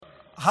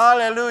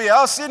Hallelujah.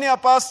 Our senior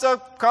pastor,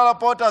 Carla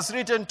Potter, has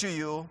written to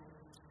you.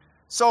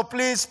 So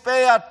please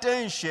pay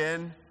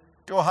attention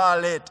to her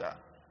letter.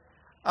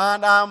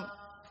 And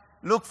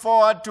look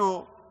forward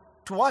to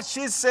what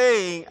she's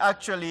saying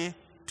actually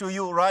to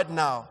you right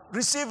now.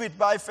 Receive it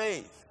by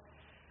faith.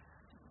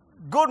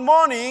 Good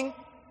morning,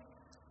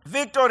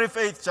 Victory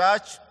Faith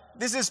Church.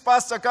 This is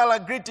Pastor Carla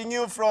greeting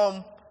you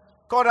from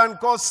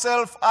quote-unquote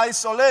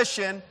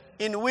self-isolation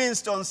in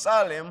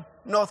Winston-Salem,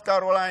 North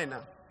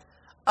Carolina.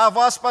 I've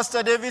asked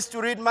Pastor Davis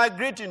to read my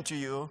greeting to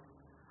you.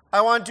 I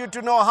want you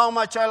to know how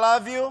much I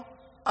love you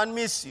and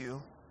miss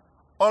you.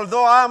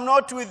 Although I am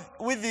not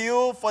with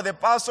you for the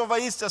Passover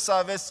Easter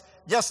service,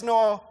 just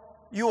know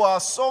you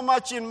are so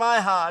much in my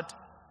heart.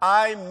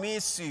 I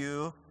miss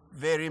you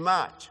very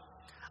much.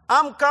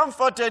 I'm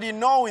comforted in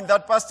knowing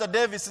that Pastor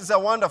Davis is a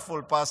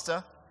wonderful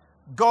pastor.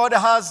 God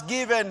has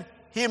given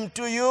him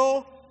to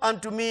you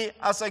and to me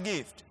as a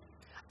gift.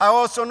 I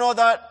also know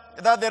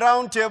that the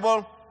round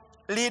table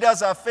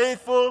leaders are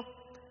faithfully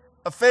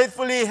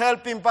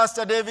helping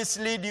Pastor Davis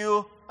lead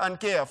you and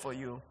care for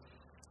you.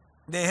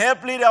 They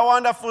help lead our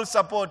wonderful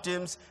support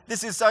teams.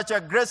 This is such a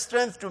great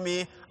strength to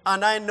me,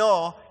 and I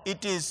know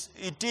it is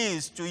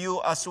to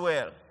you as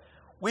well.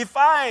 We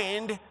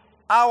find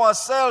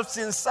ourselves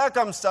in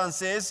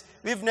circumstances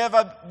we've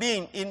never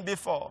been in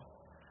before.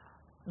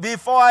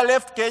 Before I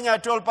left Kenya, I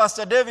told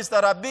Pastor Davis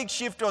that a big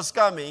shift was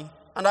coming,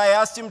 and I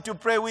asked him to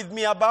pray with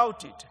me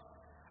about it.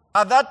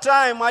 At that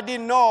time, I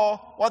didn't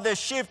know what the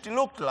shift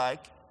looked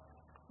like,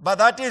 but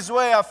that is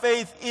where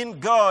faith in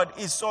God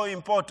is so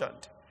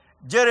important.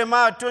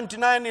 Jeremiah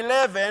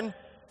 29:11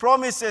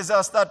 promises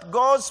us that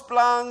God's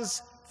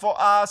plans for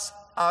us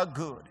are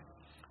good.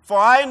 For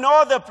I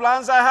know the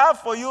plans I have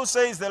for you,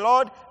 says the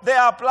Lord. They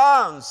are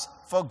plans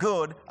for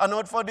good and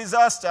not for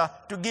disaster,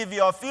 to give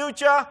you a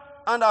future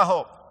and a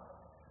hope.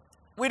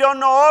 We don't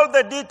know all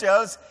the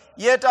details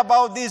yet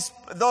about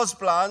those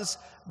plans,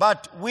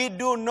 but we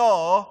do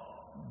know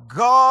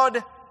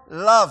God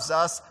loves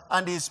us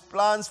and his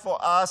plans for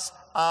us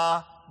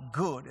are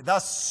good.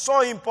 That's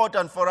so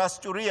important for us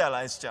to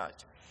realize, church.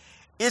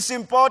 It's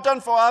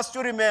important for us to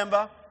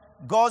remember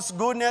God's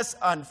goodness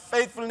and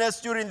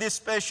faithfulness during this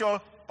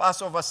special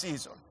Passover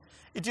season.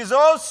 It is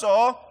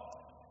also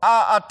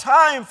a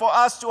time for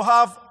us to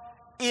have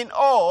in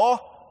awe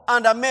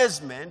and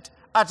amazement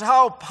at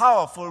how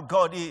powerful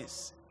God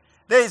is.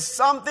 There is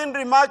something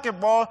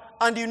remarkable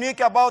and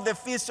unique about the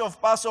Feast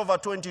of Passover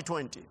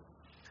 2020.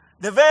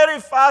 The very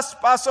first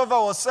Passover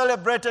was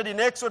celebrated in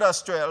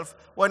Exodus 12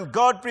 when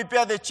God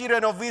prepared the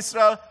children of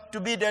Israel to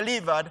be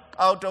delivered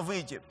out of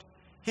Egypt.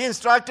 He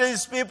instructed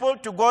his people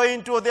to go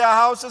into their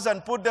houses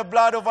and put the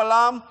blood of a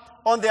lamb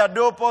on their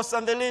doorposts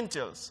and the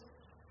lintels.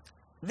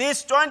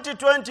 This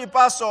 2020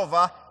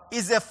 Passover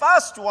is the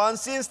first one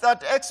since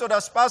that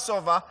Exodus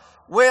Passover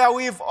where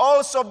we've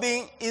also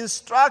been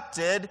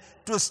instructed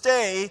to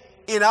stay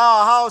in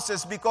our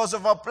houses because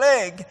of a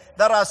plague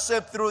that has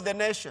swept through the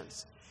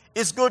nations.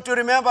 It's good to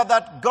remember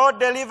that God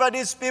delivered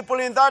his people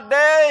in that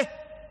day,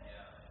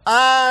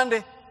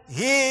 and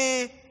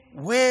he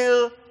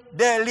will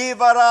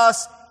deliver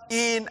us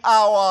in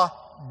our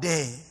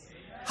day.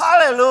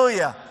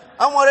 Hallelujah.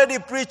 I'm already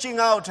preaching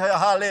out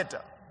her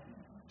letter.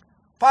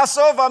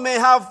 Passover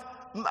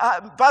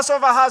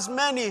has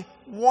many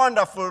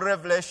wonderful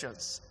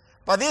revelations.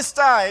 But this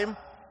time,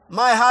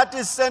 my heart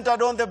is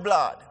centered on the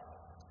blood,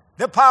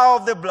 the power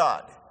of the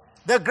blood,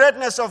 the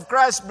greatness of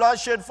Christ's blood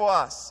shed for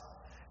us,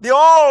 the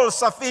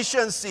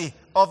all-sufficiency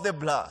of the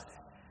blood.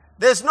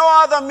 There's no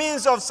other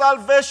means of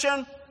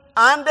salvation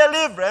and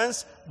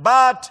deliverance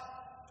but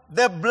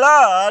the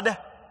blood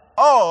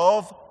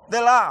of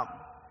the Lamb.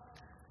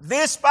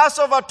 This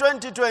Passover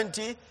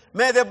 2020,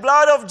 may the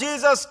blood of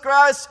Jesus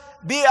Christ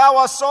be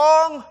our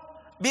song,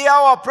 be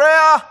our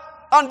prayer,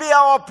 and be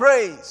our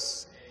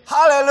praise.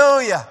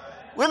 Hallelujah.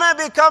 We may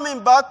be coming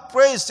back,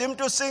 praise him,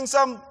 to sing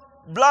some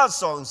blood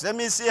songs. Let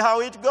me see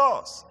how it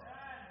goes.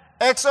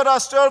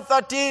 Exodus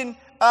 12:13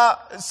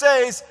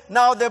 says,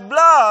 now the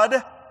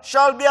blood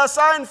shall be a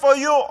sign for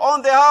you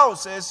on the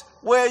houses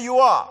where you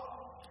are.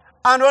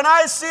 And when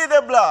I see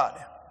the blood,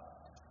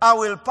 I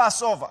will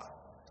pass over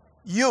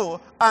you,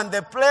 and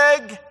the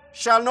plague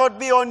shall not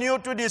be on you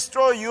to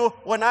destroy you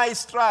when I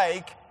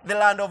strike the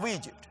land of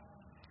Egypt.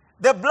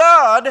 The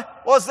blood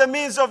was the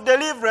means of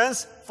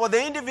deliverance for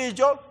the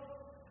individual,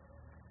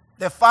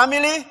 the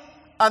family,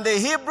 and the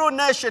Hebrew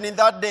nation in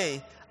that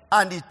day,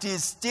 and it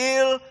is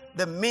still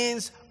the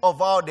means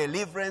of our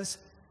deliverance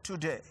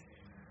today.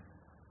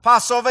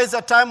 Passover is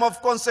a time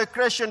of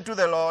consecration to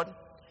the Lord.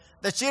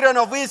 The children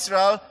of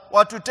Israel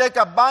were to take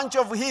a bunch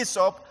of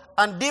hyssop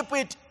and dip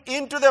it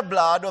into the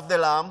blood of the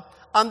lamb,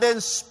 and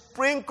then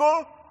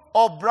sprinkle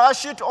or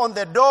brush it on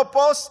the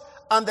doorposts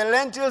and the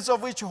lintels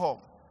of each home.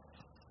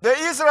 The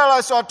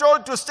Israelites were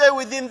told to stay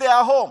within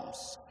their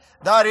homes.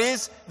 That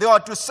is, they were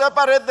to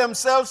separate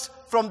themselves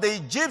from the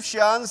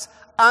Egyptians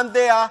and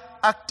their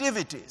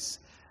activities.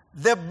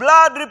 The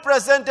blood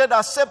represented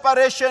a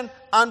separation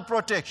and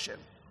protection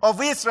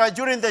of Israel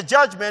during the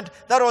judgment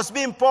that was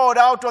being poured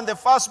out on the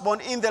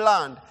firstborn in the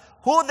land.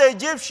 who the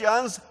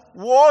Egyptians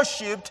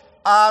worshipped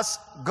as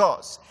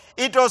gods.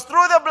 It was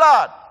through the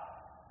blood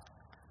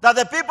that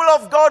the people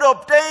of God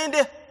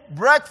obtained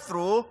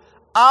breakthrough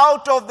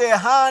out of the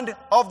hand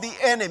of the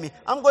enemy.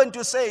 I'm going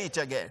to say it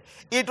again.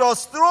 It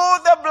was through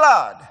the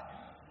blood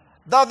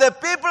that the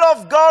people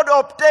of God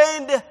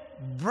obtained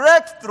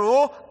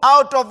breakthrough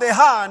out of the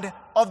hand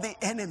of the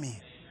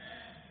enemy.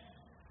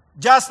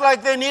 Just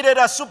like they needed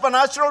a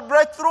supernatural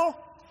breakthrough,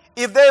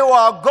 if they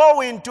were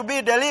going to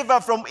be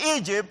delivered from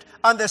Egypt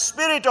and the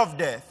spirit of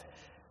death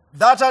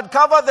that had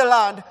covered the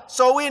land,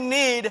 so we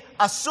need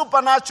a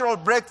supernatural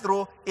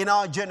breakthrough in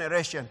our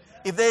generation.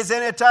 If there is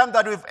any time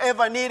that we've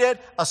ever needed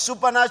a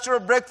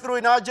supernatural breakthrough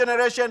in our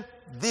generation,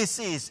 this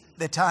is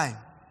the time.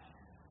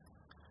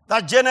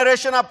 That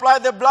generation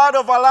applied the blood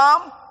of a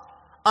lamb,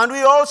 and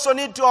we also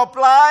need to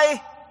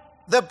apply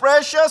the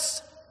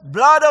precious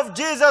blood of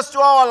Jesus to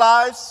our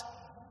lives,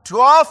 to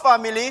our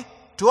family,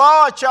 to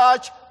our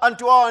church, and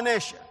to our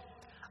nation.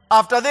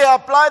 After they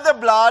applied the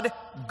blood,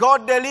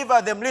 God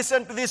delivered them.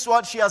 Listen to this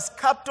word. She has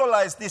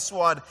capitalized this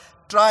word.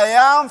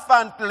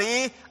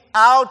 Triumphantly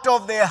out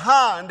of the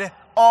hand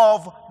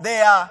of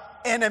their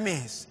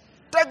enemies.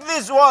 Take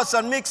these words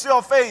and mix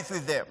your faith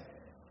with them.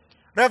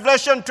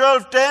 Revelation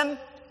 12:10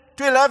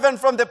 to 11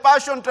 from the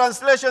Passion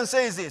Translation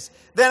says this.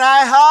 Then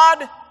I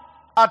heard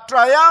a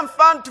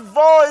triumphant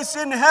voice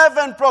in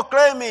heaven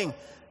proclaiming,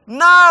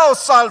 now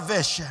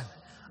salvation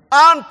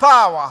and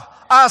power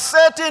are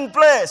set in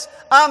place,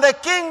 and the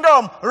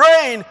kingdom,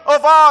 reign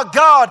of our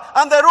God,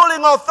 and the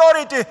ruling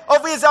authority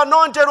of his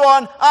anointed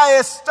one are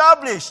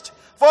established.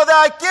 For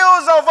the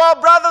accusers of our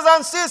brothers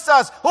and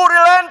sisters who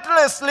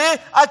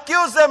relentlessly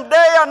accuse them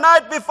day and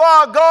night before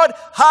our God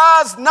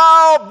has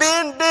now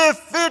been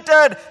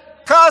defeated,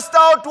 cast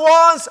out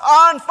once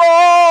and for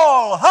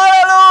all.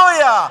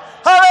 Hallelujah!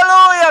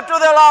 Hallelujah to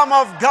the Lamb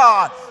of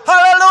God.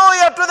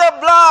 Hallelujah to the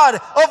blood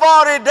of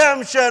our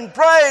redemption.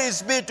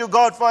 Praise be to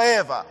God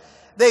forever.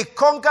 They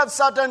conquered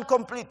Satan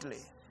completely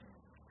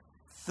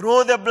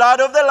through the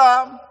blood of the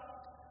Lamb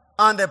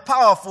and the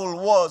powerful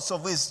words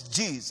of his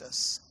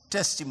Jesus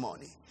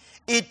testimony.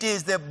 It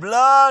is the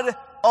blood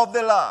of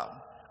the Lamb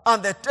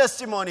and the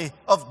testimony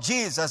of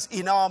Jesus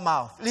in our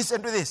mouth.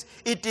 Listen to this.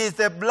 It is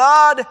the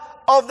blood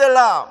of the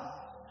Lamb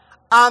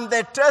and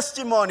the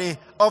testimony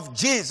of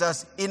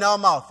Jesus in our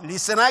mouth.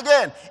 Listen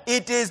again.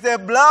 It is the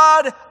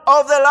blood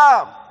of the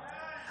Lamb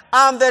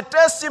and the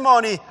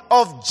testimony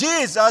of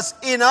Jesus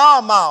in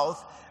our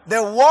mouth,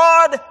 the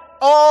word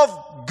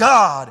of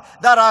God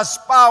that has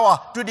power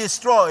to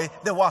destroy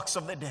the works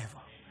of the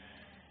devil.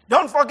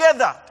 Don't forget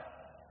that.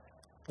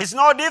 It's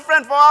no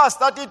different for us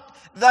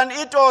than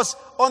it was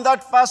on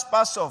that first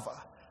Passover,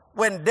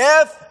 when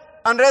death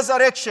and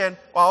resurrection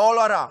were all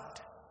around.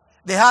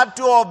 They had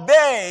to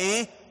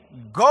obey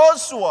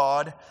God's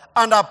word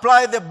and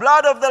apply the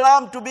blood of the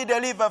Lamb to be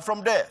delivered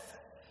from death.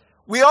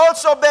 We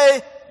also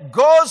obey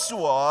God's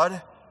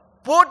word,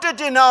 put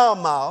it in our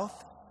mouth,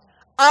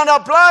 and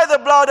apply the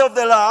blood of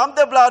the Lamb,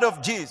 the blood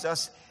of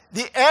Jesus.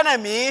 The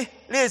enemy,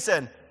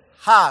 listen,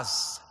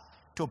 has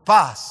to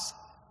pass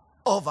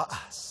over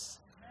us.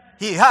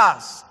 He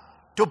has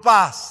to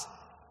pass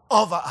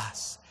over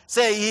us.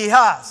 Say, he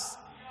has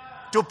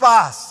to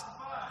pass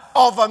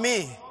over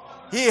me.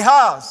 He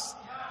has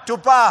to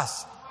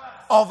pass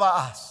over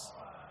us.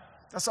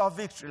 That's our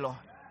victory, Lord.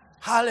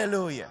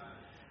 Hallelujah.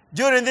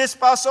 During this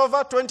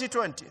Passover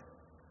 2020,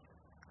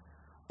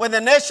 when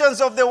the nations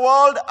of the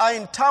world are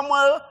in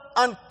turmoil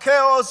and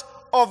chaos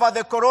over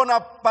the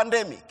corona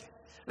pandemic,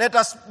 let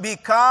us be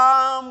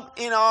calm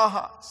in our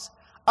hearts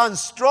and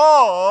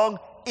strong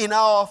in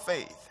our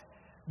faith.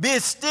 Be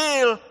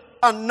still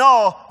and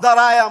know that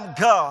I am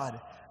God.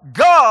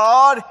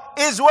 God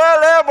is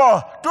well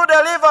able to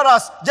deliver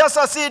us just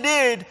as he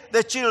did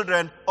the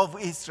children of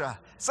Israel.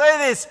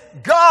 Say this,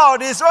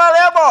 God is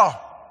well able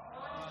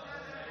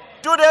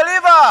to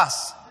deliver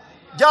us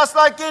just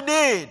like he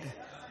did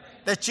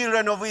the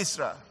children of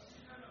Israel.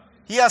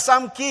 Here are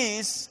some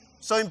keys,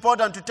 so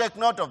important to take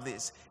note of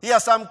this. Here are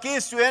some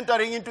keys to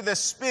entering into the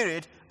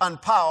spirit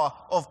and power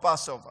of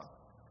Passover.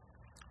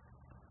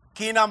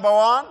 Key number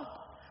 1,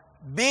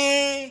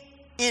 be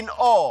in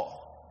awe,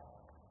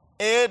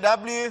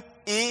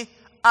 A-W-E,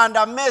 and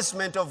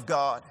amazement of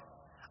God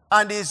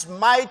and his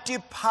mighty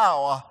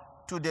power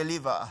to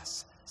deliver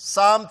us.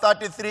 Psalm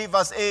 33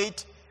 verse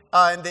 8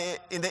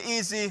 in the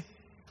easy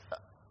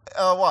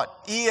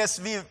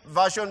ESV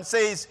version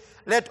says,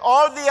 let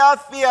all the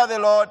earth fear the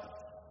Lord.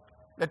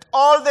 Let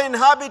all the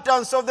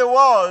inhabitants of the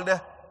world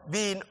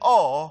be in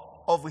awe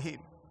of him.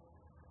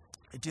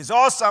 It is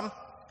awesome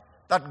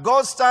that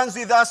God stands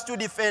with us to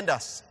defend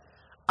us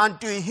and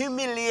to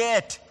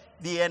humiliate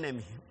the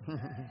enemy.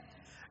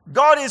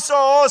 God is so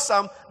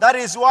awesome that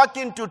he's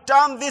working to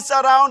turn this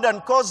around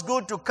and cause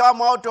good to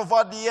come out of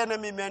what the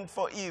enemy meant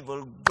for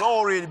evil.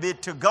 Glory be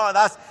to God.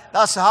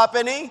 That's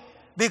happening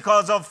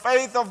because of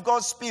faith of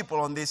God's people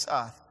on this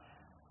earth.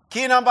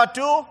 Key number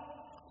 2,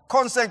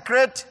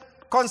 consecrate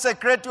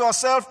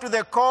yourself to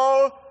the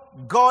call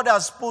God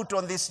has put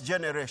on this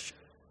generation.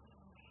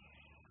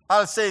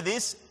 I'll say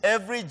this,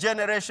 every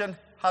generation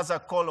has a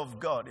call of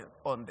God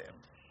on them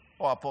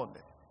or upon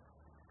them.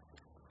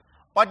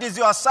 What is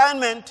your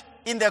assignment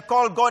in the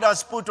call God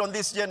has put on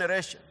this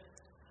generation?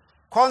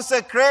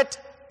 Consecrate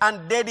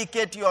and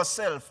dedicate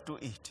yourself to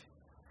it.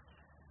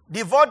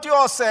 Devote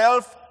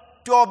yourself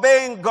to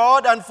obeying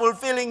God and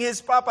fulfilling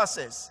His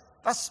purposes.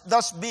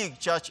 That's big,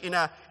 church, in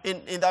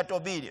that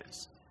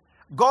obedience.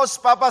 God's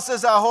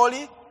purposes are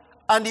holy,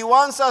 and He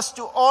wants us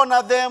to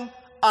honor them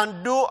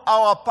and do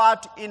our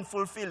part in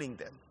fulfilling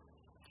them.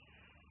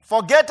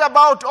 Forget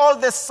about all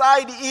the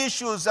side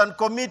issues and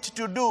commit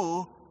to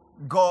do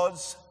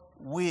God's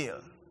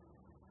will.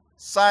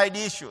 Side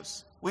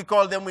issues. We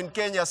call them in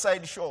Kenya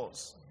side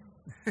shows.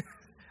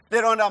 They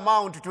don't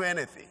amount to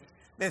anything.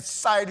 They're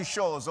side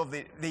shows of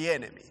the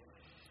enemy.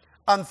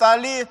 And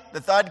thirdly,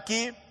 the third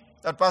key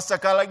that Pastor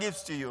Carla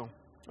gives to you,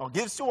 or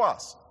gives to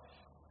us.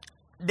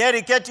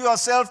 Dedicate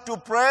yourself to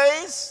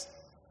praise,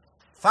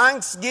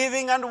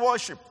 thanksgiving, and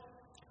worship.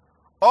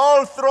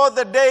 All through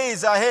the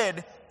days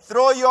ahead,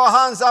 throw your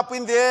hands up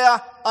in the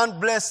air and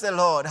bless the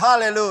Lord.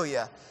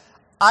 Hallelujah.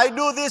 I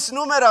do this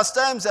numerous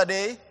times a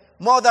day,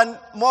 more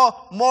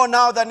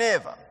now than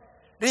ever.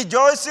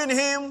 Rejoice in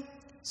Him,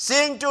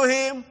 sing to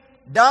Him,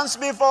 dance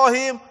before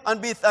Him, and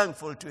be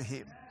thankful to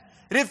Him.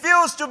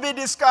 Refuse to be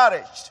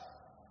discouraged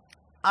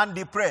and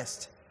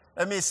depressed.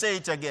 Let me say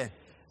it again.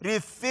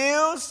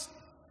 Refuse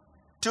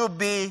to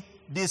be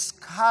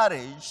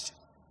discouraged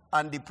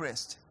and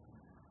depressed.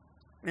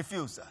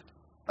 Refuse that.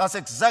 That's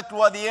exactly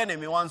what the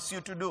enemy wants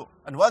you to do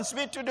and wants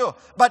me to do.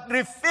 But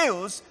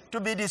refuse to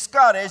be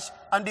discouraged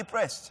and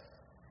depressed.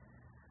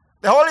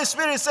 The Holy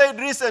Spirit said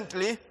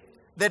recently,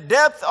 the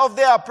depth of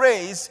their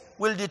praise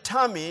will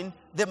determine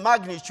the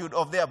magnitude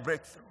of their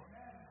breakthrough.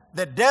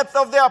 The depth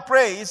of their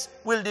praise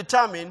will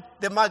determine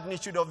the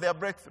magnitude of their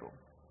breakthrough.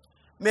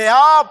 May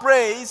our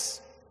praise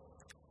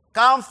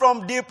come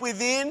from deep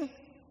within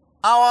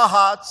our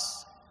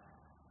hearts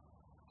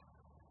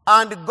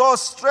and go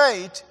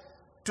straight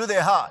to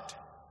the heart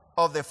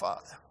of the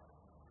Father.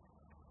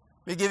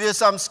 We give you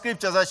some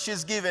scriptures that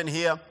she's given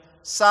here.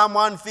 Psalm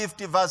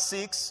 150 verse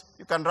 6.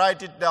 You can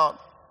write it down.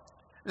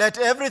 Let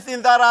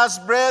everything that has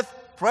breath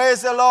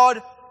praise the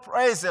Lord.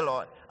 Praise the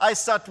Lord. I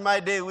start my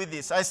day with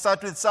this. I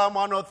start with Psalm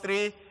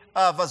 103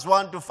 verse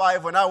 1 to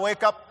 5. When I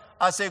wake up,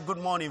 I say, good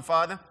morning,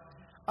 Father.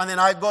 And then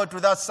I go to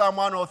that Psalm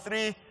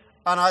 103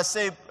 and I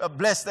say,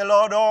 bless the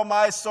Lord, all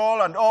my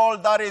soul, and all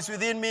that is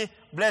within me.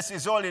 Bless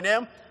His holy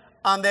name.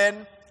 And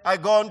then I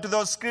go on to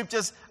those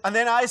scriptures, and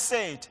then I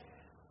say it.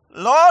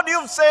 Lord,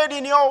 you've said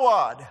in your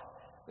word,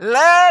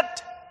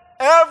 let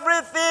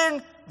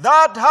everything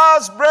that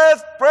has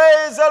breath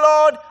praise the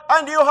Lord,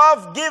 and you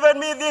have given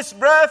me this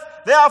breath,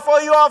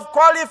 therefore you have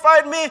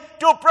qualified me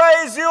to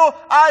praise you.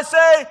 I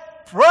say,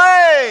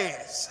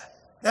 praise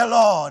the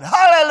Lord.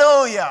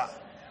 Hallelujah.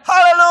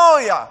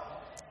 Hallelujah.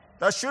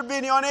 That should be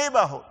in your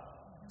neighborhood.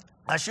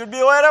 That should be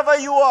wherever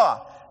you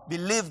are.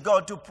 Believe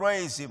God to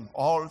praise Him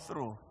all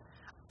through.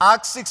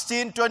 Acts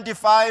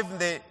 16:25,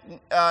 the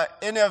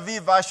NIV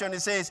version, it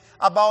says,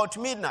 about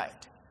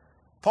midnight,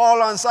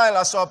 Paul and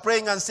Silas were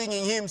praying and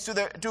singing hymns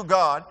to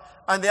God,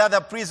 and the other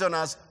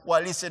prisoners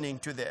were listening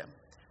to them.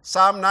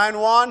 Psalm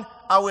 9:1,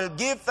 I will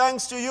give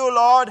thanks to you,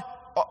 Lord,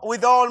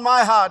 with all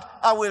my heart.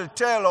 I will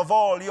tell of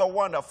all your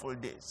wonderful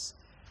deeds.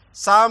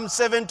 Psalm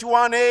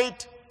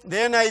 71:8, the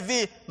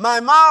NIV,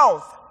 my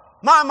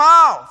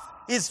mouth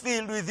is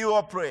filled with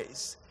your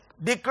praise,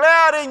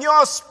 declaring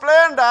your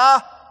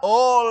splendor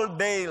all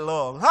day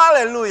long.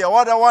 Hallelujah.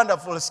 What a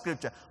wonderful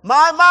scripture.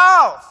 My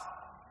mouth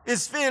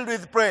is filled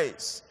with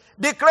praise,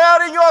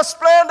 declaring your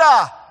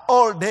splendor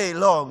all day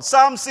long.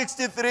 Psalm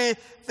 63,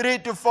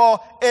 3-4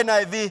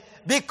 NIV,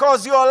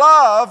 because your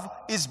love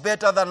is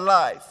better than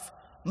life,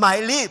 my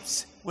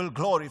lips will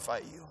glorify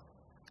you.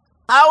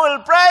 I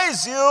will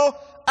praise you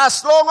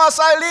as long as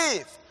I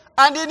live,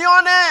 and in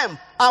your name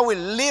I will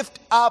lift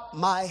up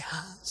my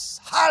hands.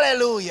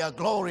 Hallelujah.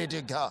 Glory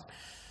to God.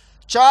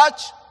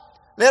 Church,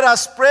 let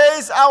us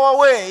praise our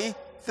way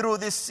through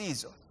this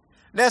season.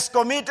 Let's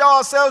commit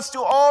ourselves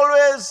to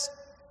always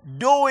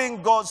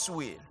doing God's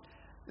will.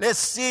 Let's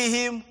see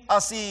Him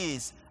as He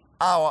is,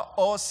 our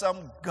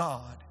awesome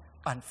God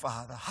and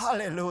Father.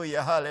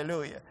 Hallelujah,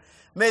 hallelujah.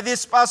 May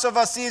this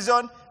Passover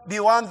season be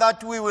one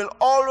that we will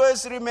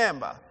always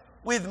remember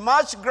with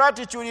much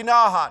gratitude in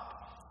our heart.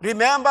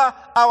 Remember,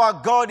 our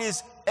God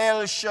is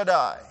El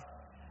Shaddai,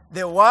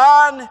 the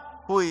one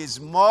who is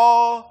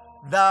more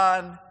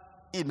than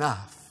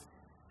enough.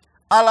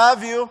 I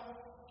love you,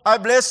 I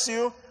bless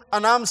you,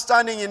 and I'm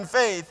standing in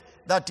faith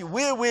that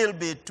we will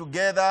be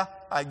together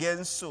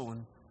again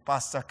soon,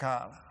 Pastor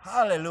Carla.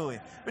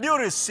 Hallelujah. Will you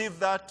receive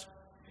that?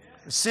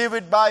 Receive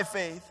it by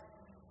faith.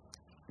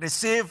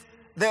 Receive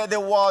the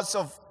words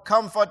of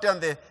comfort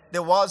and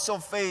the words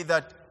of faith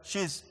that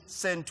she's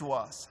sent to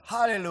us.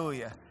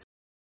 Hallelujah.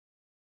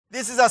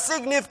 This is a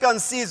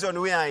significant season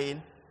we are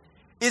in.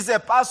 It's a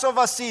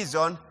Passover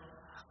season,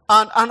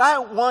 and I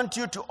want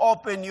you to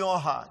open your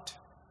heart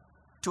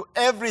to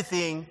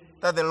everything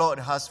that the Lord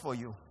has for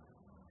you.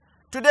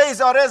 Today is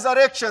our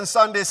Resurrection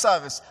Sunday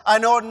service. I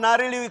know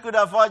ordinarily we could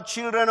have had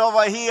children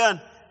over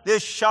here they're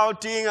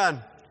shouting and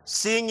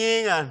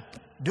singing and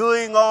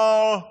doing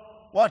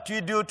all what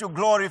we do to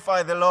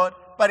glorify the Lord.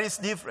 But it's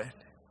different.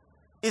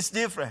 It's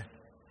different.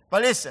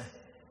 But listen,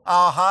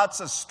 our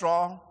hearts are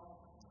strong.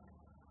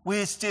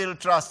 We still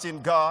trust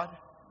in God.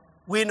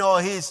 We know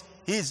He's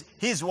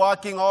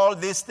working all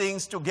these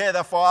things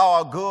together for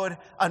our good,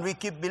 and we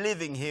keep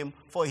believing Him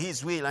for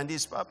His will and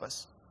His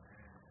purpose.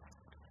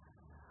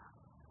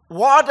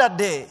 What a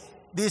day,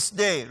 this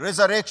day,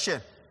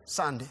 Resurrection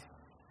Sunday.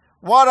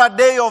 What a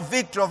day of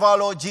victory of our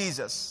Lord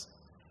Jesus.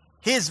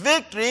 His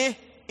victory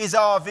is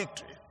our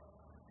victory.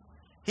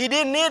 He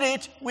didn't need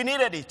it, we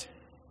needed it.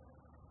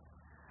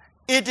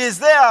 It is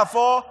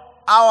therefore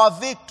our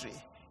victory.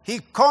 He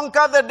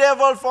conquered the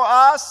devil for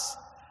us,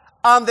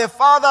 and the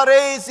Father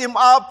raised him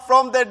up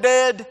from the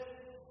dead.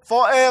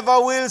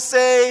 Forever we'll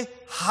say,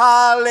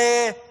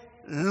 hallelujah,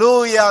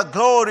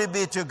 glory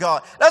be to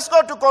God. Let's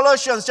go to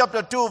Colossians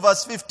chapter 2,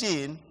 verse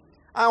 15.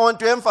 I want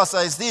to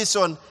emphasize this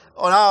on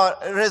our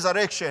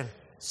Resurrection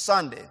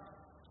Sunday.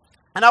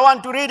 And I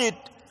want to read it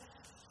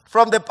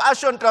from the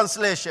Passion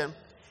Translation.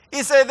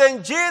 He said,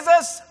 then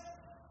Jesus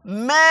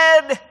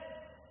made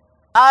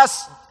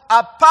us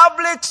a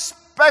public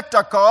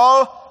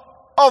spectacle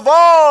of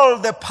all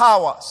the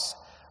powers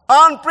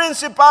and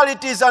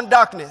principalities and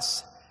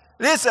darkness.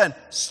 Listen,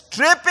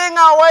 stripping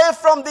away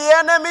from the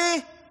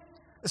enemy,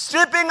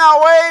 stripping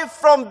away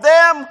from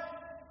them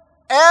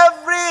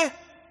every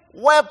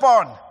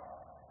weapon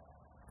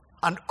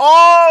and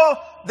all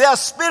their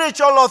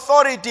spiritual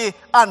authority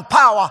and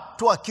power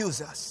to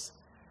accuse us.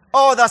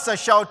 Oh, that's a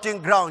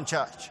shouting ground,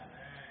 church.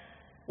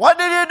 What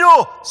did He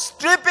do?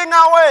 Stripping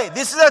away.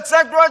 This is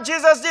exactly what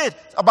Jesus did.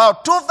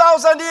 About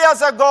 2,000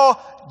 years ago,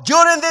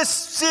 during this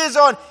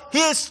season,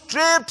 He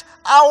stripped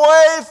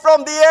away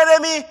from the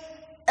enemy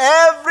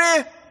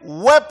every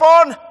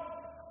weapon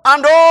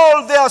and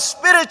all their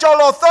spiritual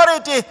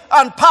authority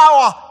and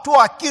power to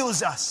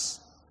accuse us.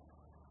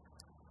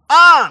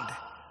 And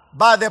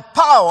by the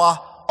power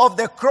of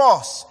the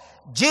cross,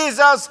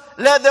 Jesus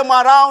led them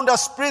around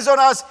as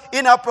prisoners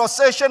in a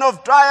procession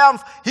of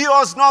triumph. He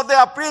was not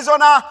their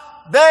prisoner.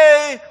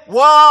 They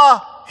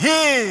were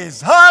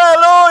His.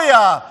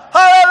 Hallelujah!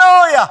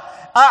 Hallelujah!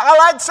 I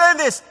like saying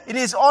this. In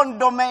His own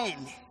domain,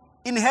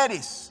 in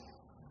Hades.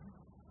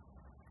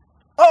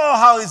 Oh,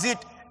 how is it?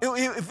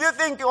 If you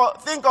think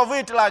of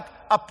it like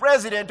a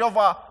president of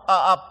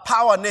a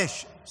power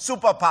nation,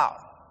 superpower,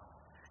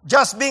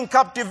 just being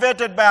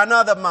captivated by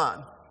another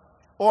man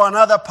or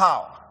another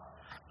power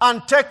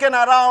and taken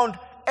around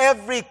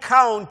every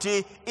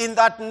county in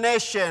that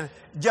nation,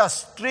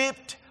 just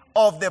stripped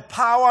of the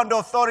power and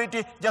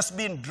authority, just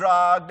being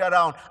dragged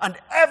around. And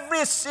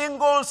every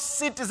single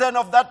citizen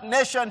of that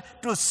nation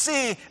to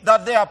see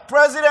that their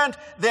president,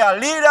 their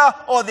leader,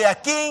 or their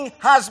king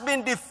has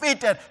been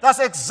defeated. That's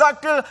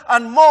exactly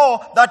and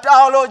more that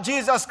our Lord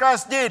Jesus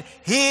Christ did.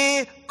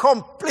 He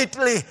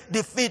completely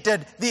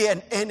defeated the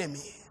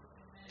enemy.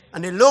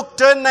 And in Luke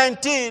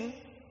 10:19,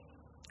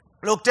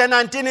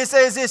 He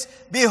says this,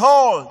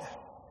 behold,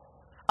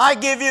 I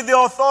give you the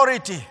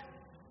authority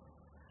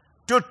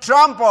to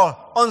trample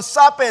on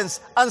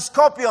serpents and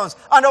scorpions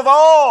and over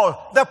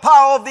all the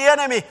power of the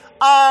enemy.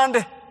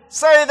 And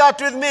say that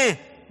with me,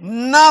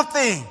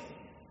 nothing.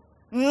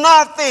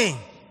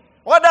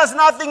 What does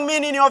nothing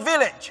mean in your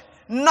village?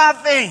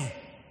 Nothing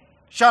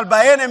shall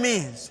by any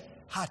means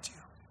hurt you.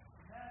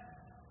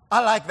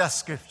 I like that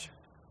scripture.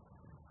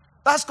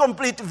 That's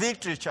complete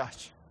victory,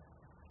 church.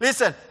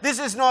 Listen, this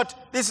is not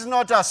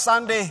a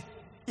Sunday,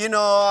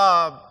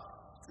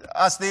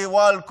 as the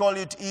world call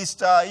it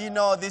Easter.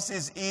 This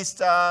is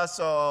Easter,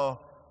 so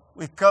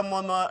we come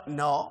on.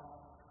 No,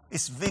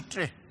 it's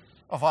victory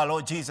of our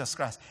Lord Jesus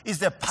Christ. It's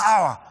the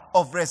power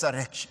of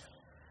resurrection.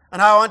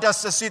 And I want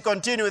us to see,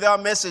 continue with our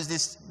message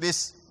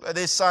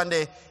this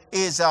Sunday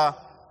is,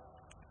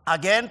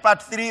 again,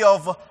 part 3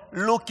 of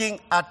looking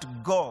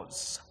at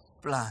God's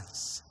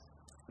plans.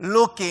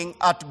 Looking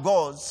at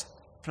God's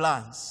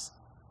plans.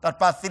 That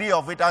part 3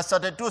 of it, I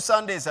started 2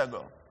 Sundays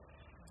ago.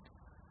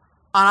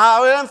 And I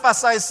will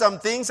emphasize some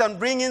things and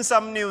bring in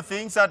some new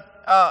things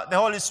that the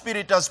Holy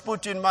Spirit has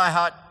put in my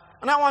heart.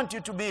 And I want you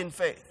to be in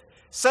faith.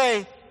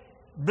 Say,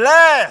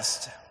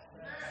 blessed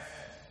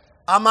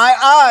are my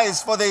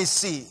eyes, for they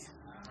see,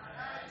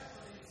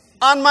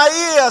 and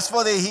my ears,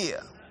 for they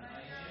hear.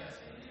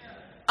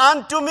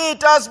 And to me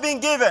it has been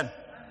given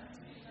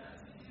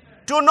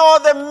to know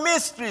the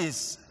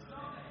mysteries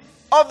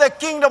of the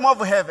kingdom of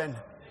heaven.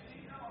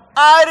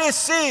 I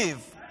receive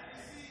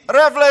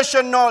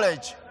revelation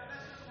knowledge.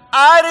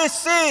 I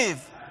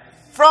receive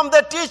from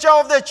the teacher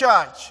of the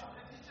church,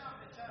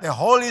 the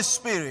Holy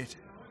Spirit.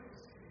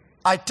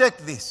 I take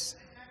this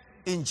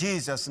in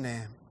Jesus'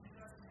 name.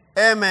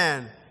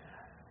 Amen.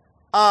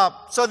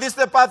 So this is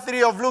the part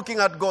 3 of looking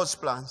at God's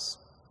plans.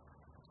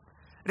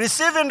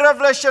 Receiving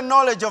revelation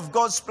knowledge of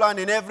God's plan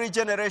in every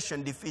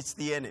generation defeats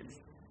the enemy.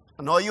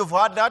 I know you've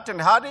heard that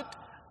and heard it,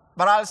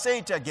 but I'll say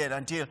it again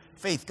until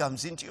faith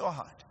comes into your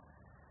heart.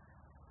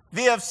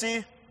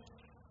 VFC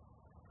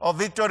or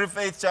Victory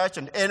Faith Church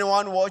and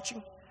anyone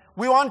watching,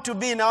 We want to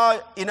be in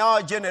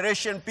our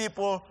generation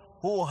people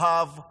who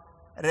have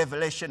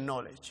revelation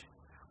knowledge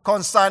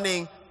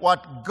concerning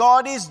what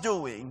God is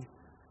doing,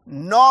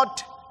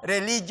 not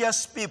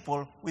religious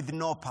people with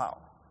no power.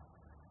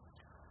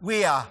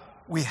 We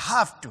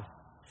have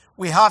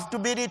to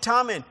be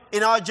determined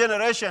in our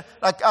generation,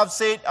 like I've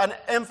said and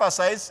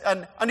emphasized,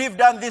 and we've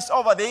done this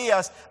over the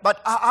years,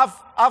 but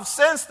I've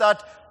sensed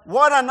that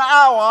what an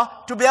hour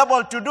to be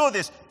able to do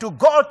this, to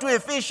go to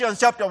Ephesians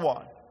chapter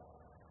 1.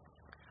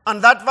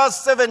 And that verse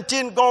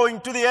 17 going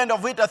to the end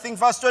of it, I think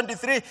verse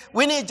 23,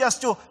 we need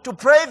just to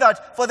pray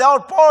that for the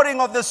outpouring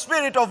of the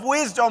Spirit of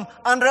wisdom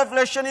and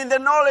revelation in the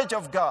knowledge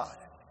of God.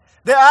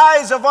 The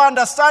eyes of our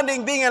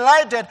understanding being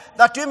enlightened,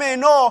 that we may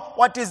know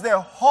what is the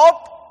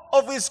hope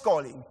of his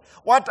calling.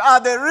 What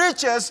are the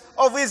riches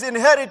of his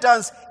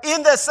inheritance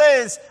in the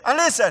saints? And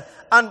listen,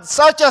 and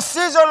such a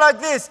season like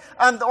this,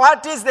 and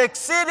what is the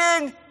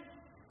exceeding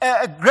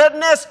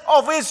greatness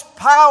of his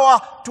power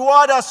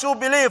toward us who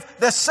believe,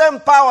 the same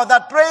power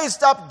that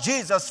raised up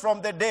Jesus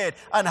from the dead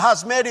and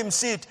has made him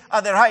sit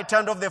at the right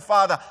hand of the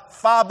Father,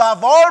 far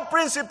above all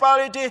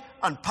principality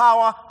and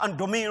power and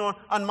dominion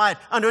and might.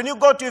 And when you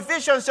go to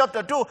Ephesians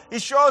chapter 2,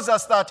 it shows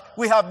us that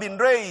we have been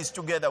raised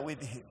together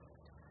with him.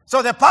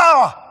 So the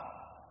power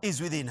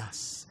is within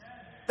us.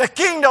 The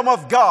kingdom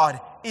of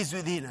God is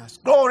within us.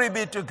 Glory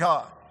be to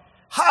God.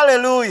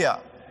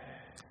 Hallelujah.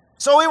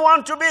 So we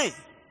want to be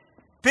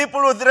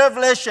people with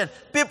revelation,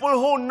 people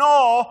who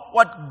know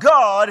what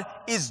God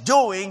is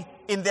doing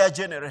in their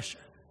generation.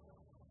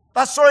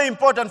 That's so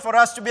important for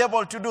us to be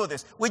able to do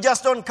this. We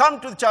just don't come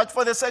to church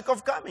for the sake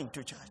of coming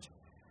to church.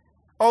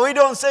 Or we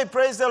don't say,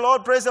 praise the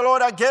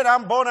Lord again,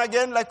 I'm born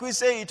again, like we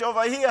say it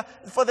over here,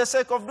 for the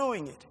sake of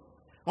doing it.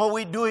 Or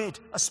we do it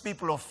as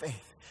people of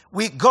faith.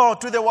 We go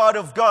to the Word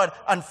of God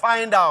and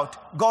find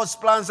out God's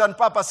plans and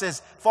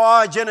purposes for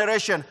our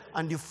generation,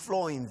 and you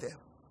flow in them.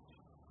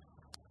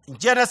 In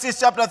Genesis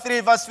chapter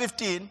 3, verse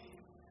 15,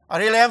 I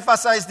really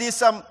emphasize this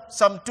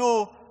some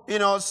two,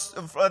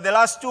 the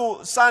last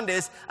 2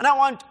 Sundays, and I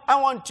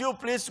want you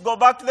please to go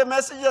back to the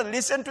message and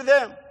listen to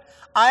them.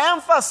 I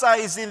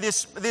emphasize in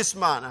this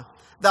manner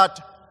that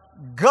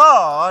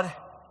God,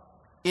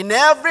 in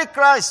every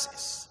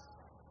crisis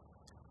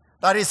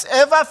that is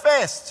ever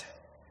faced,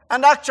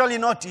 and actually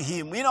not to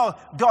him,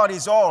 God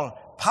is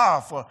all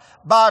powerful,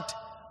 but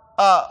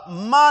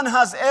man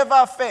has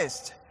ever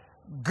faced,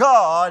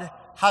 God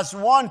has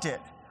wanted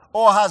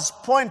or has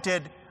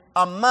pointed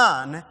a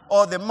man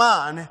or the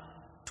man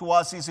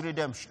towards his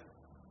redemption.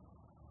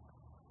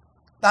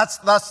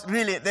 That's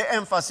really the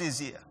emphasis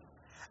here.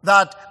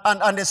 That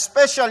and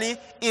especially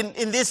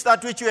in this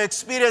that which you're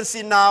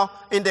experiencing now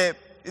in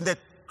the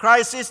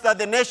crisis that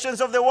the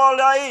nations of the world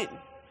are in.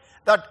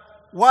 That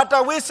what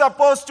are we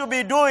supposed to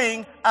be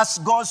doing as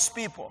God's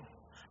people?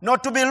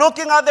 Not to be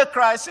looking at the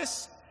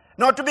crisis,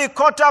 not to be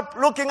caught up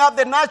looking at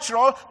the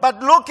natural,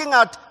 but looking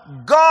at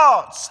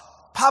God's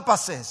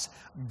purposes,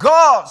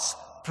 God's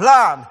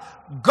plan,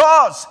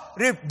 God's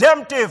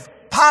redemptive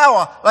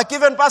power. Like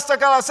even Pastor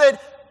Carla said,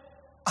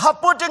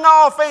 putting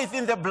our faith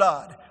in the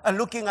blood and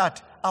looking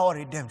at our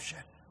redemption.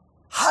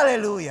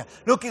 Hallelujah.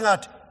 Looking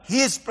at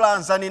his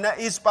plans and in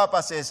his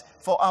purposes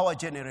for our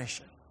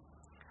generation.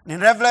 In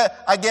Revelation,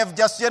 I gave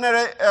just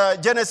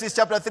Genesis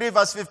chapter 3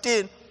 verse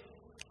 15.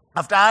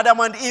 After Adam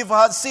and Eve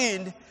had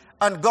sinned,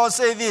 and God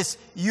said this,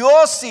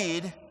 your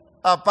seed,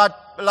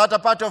 latter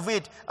part of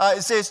it,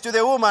 it says to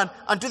the woman,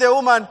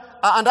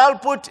 and I'll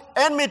put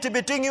enmity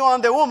between you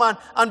and the woman,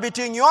 and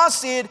between your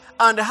seed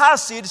and her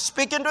seed,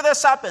 speaking to the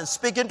serpent,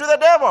 speaking to the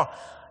devil.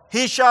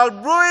 He shall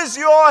bruise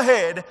your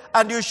head,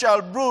 and you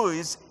shall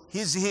bruise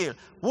his heel.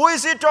 Who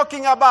is he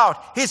talking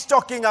about? He's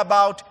talking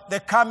about the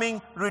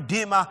coming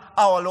Redeemer,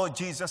 our Lord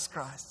Jesus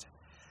Christ.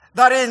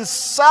 That in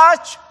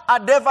such a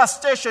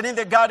devastation in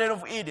the Garden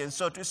of Eden,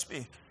 so to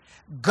speak,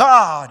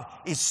 God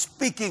is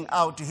speaking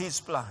out his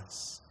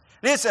plans.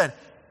 Listen,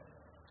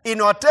 in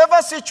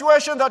whatever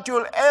situation that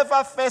you'll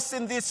ever face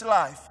in this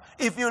life,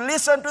 if you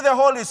listen to the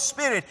Holy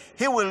Spirit,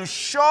 he will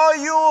show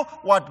you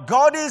what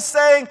God is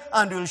saying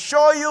and will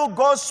show you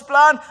God's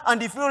plan.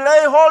 And if you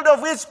lay hold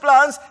of his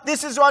plans,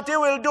 this is what he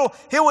will do.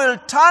 He will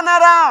turn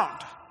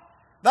around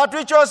that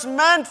which was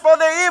meant for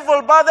the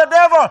evil by the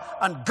devil,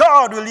 and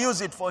God will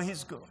use it for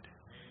his good.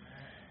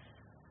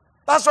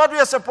 That's what we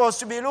are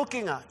supposed to be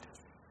looking at.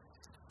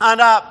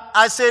 And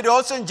I said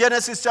also in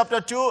Genesis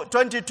chapter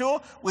 22,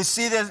 we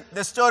see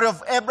the story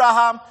of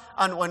Abraham,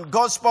 and when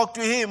God spoke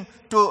to him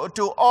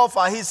to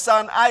offer his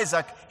son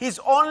Isaac, his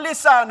only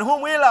son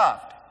whom he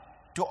loved,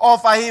 to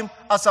offer him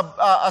as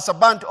a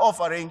burnt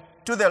offering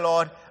to the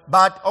Lord.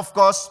 But of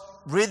course,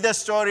 read the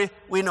story,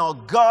 we know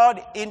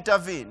God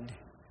intervened.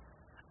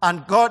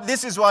 And God,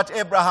 this is what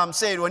Abraham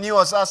said when he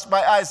was asked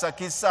by Isaac,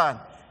 his son.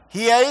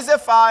 Here is a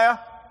fire,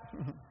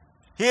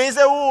 here is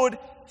the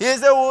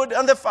wood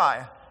and the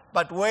fire.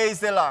 But where is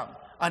the lamb?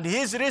 And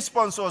his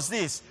response was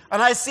this.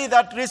 And I see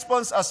that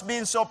response as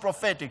being so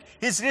prophetic.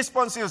 His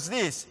response was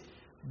this.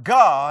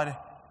 God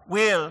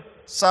will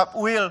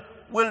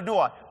do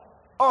what?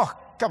 Oh,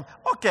 come.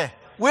 Okay.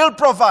 will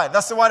provide.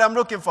 That's the word I'm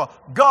looking for.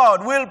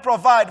 God will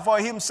provide for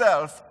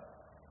himself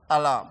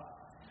a lamb.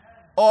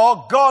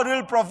 Or God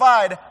will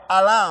provide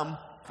a lamb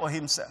for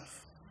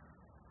himself.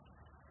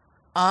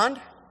 And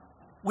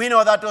we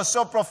know that was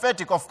so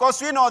prophetic. Of course,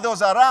 we know there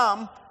was a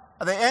ram,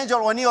 the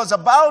angel, when he was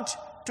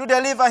about to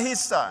deliver his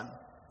son,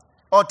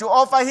 or to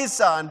offer his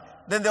son,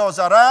 then there was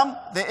a ram.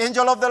 The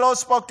angel of the Lord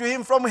spoke to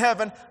him from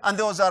heaven, and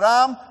there was a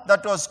ram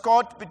that was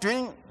caught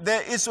between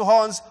the issue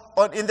horns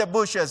in the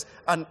bushes,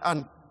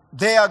 and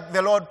there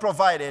the Lord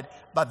provided.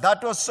 But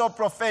that was so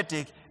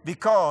prophetic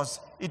because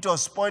it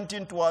was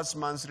pointing towards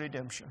man's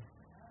redemption.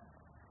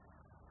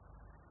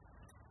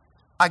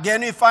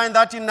 Again, we find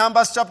that in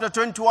Numbers chapter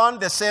 21,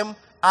 the same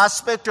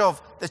aspect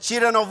of the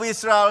children of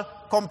Israel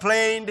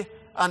complained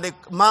and they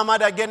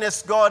murmured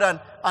against God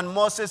and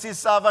Moses, his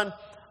servant.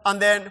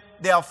 And then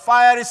there are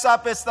fiery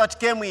serpents that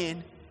came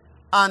in,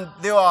 and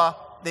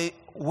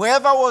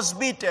whoever was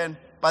beaten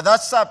by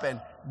that serpent,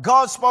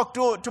 God spoke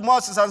to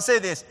Moses and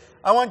said this: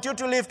 I want you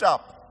to lift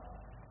up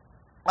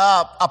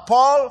a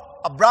pole,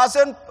 a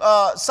brazen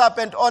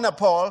serpent on a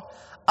pole,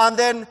 and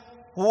then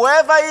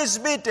whoever is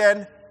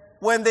beaten,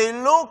 when they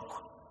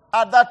look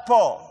at that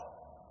pole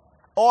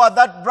or at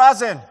that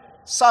brazen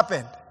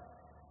serpent,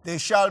 they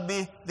shall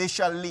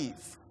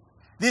live.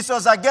 This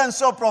was again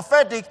so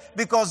prophetic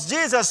because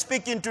Jesus,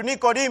 speaking to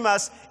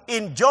Nicodemus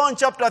in John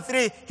chapter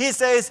 3, he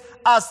says,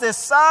 as the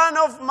Son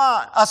of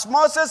Man, as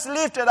Moses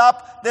lifted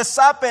up the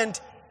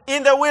serpent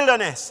in the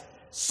wilderness,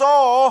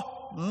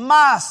 so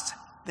must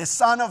the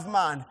Son of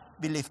Man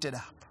be lifted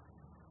up.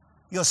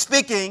 You're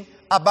speaking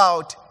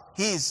about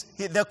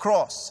the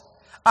cross.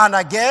 And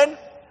again,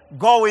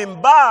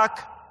 going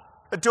back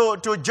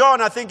to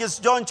John, I think it's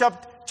John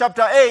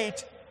chapter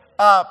 8,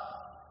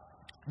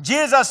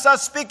 Jesus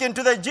starts speaking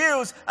to the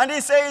Jews, and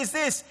he says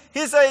this.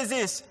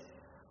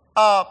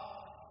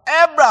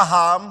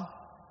 Abraham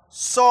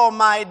saw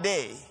my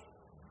day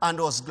and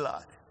was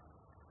glad.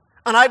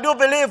 And I do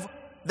believe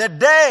the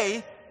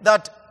day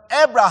that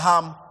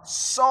Abraham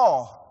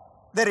saw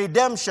the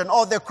redemption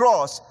or the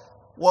cross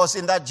was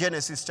in that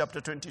Genesis chapter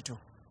 22.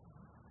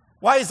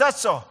 Why is that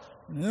so?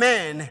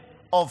 Men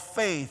of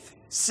faith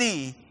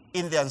see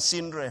in the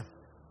unseen realm.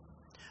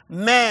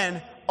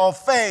 Men of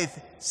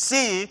faith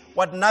see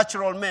what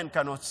natural men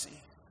cannot see.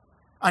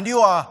 And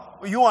you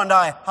and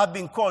I have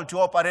been called to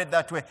operate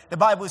that way. The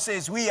Bible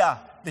says we are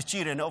the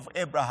children of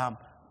Abraham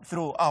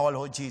through our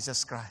Lord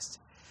Jesus Christ.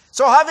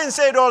 So having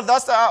said all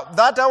that,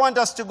 I want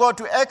us to go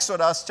to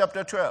Exodus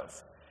chapter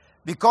 12.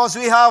 Because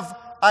we have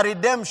a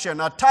redemption,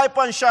 a type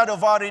and shadow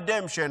of our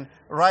redemption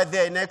right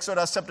there in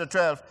Exodus chapter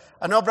 12.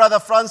 I know Brother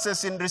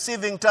Francis, in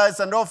receiving tithes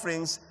and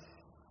offerings,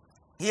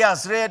 he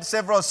has read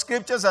several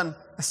scriptures, and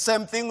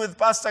same thing with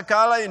Pastor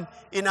Carla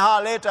in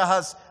her letter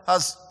has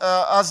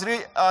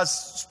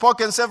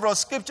spoken several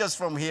scriptures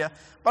from here.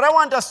 But I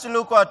want us to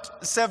look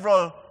at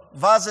several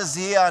verses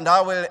here, and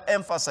I will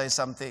emphasize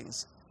some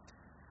things.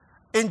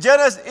 In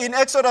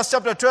Exodus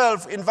chapter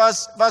 12, in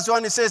verse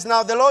 1, it says,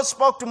 Now the Lord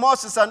spoke to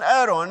Moses and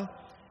Aaron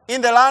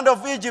in the land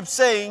of Egypt,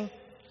 saying,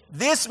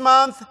 This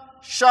month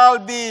shall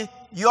be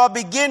your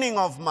beginning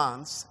of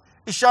months.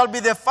 It shall be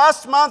the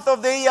first month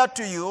of the year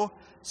to you.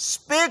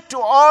 Speak to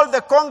all the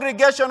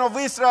congregation of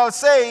Israel,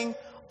 saying,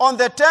 On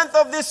the 10th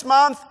of this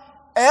month,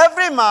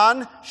 every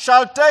man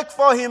shall take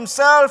for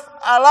himself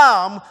a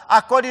lamb,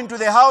 according to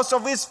the house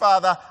of his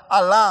father,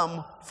 a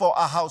lamb for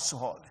a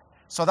household.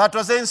 So that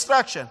was the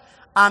instruction.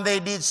 And they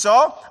did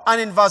so.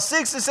 And in verse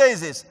 6 it says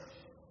this,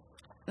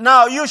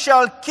 Now you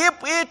shall keep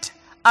it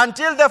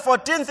until the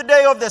 14th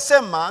day of the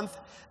same month.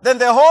 Then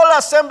the whole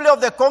assembly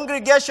of the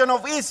congregation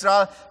of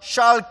Israel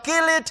shall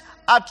kill it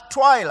at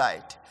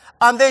twilight.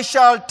 And they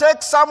shall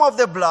take some of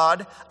the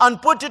blood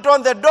and put it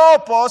on the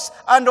doorposts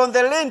and on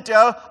the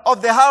lintel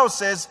of the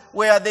houses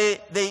where they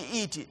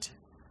eat it.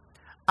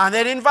 And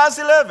then in verse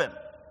 11,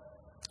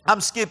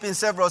 I'm skipping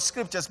several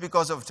scriptures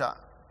because of time.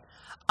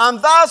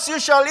 And thus you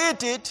shall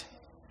eat it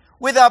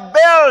with a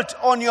belt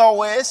on your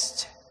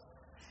waist,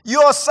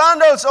 your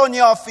sandals on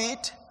your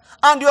feet,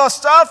 and your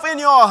staff in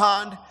your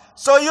hand.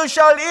 So you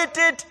shall eat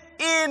it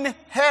in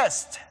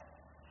haste.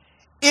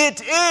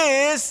 It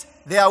is,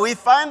 there we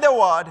find the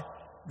word,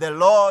 the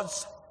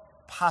Lord's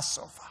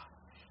Passover.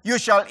 You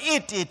shall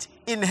eat it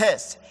in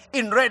haste,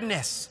 in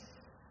readiness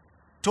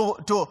to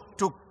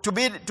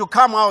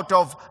come out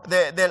of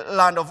the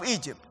land of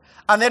Egypt.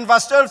 And then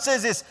verse 12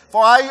 says this,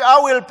 For I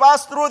will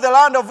pass through the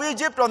land of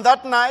Egypt on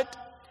that night,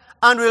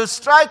 and will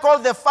strike all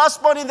the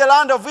firstborn in the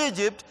land of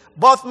Egypt,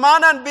 both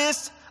man and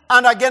beast,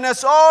 and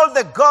against all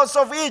the gods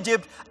of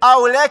Egypt I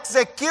will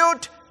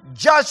execute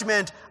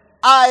judgment.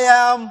 I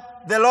am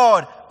the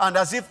Lord. And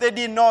as if they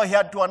didn't know, he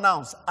had to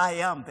announce, I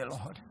am the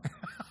Lord.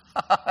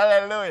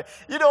 Hallelujah.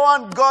 You don't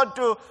want God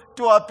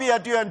to appear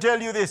to you and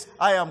tell you this,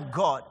 I am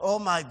God. Oh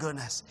my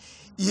goodness.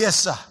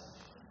 Yes, sir.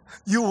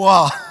 You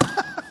are.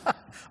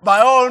 By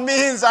all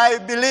means, I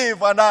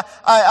believe and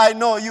I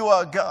know you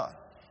are God.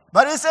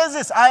 But he says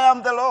this, I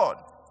am the Lord.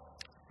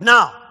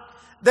 Now,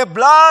 the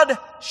blood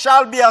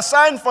shall be a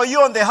sign for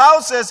you on the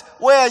houses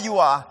where you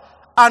are.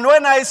 And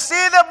when I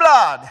see the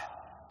blood,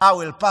 I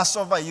will pass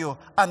over you,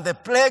 and the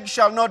plague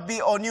shall not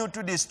be on you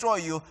to destroy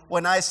you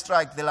when I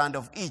strike the land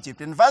of Egypt.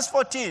 In verse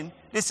 14,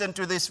 listen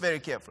to this very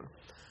carefully.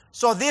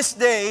 So this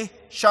day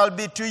shall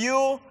be to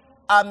you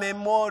a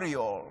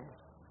memorial.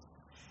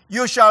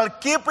 You shall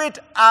keep it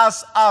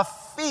as a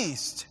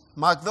feast,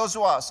 mark those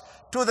words,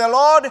 to the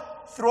Lord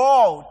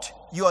throughout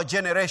your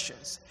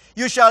generations.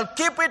 You shall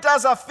keep it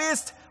as a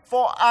feast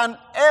for an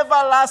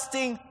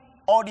everlasting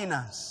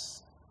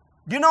ordinance.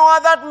 Do you know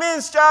what that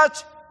means,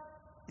 church?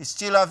 It's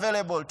still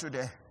available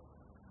today.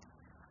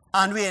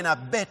 And we're in a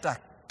better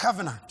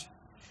covenant.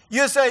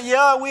 You say,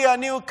 yeah, we are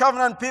new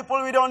covenant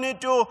people. We don't need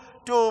to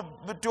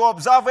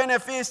observe any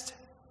feast.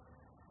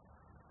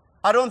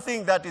 I don't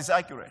think that is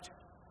accurate.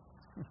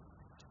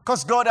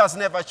 Because God has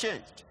never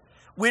changed.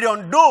 We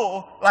don't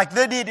do like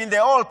they did in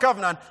the old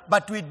covenant,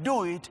 but we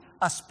do it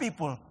as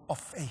people of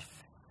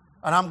faith.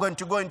 And I'm going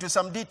to go into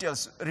some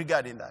details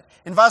regarding that.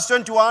 In verse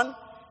 21,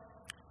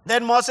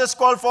 then Moses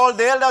called for all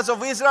the elders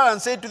of Israel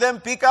and said to them,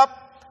 Pick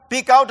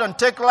out and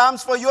take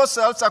lambs for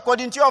yourselves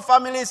according to your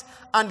families,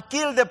 and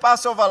kill the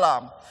Passover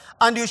lamb.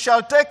 And you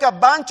shall take a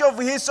bunch of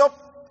hyssop,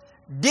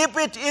 dip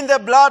it in the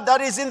blood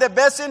that is in the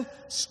basin,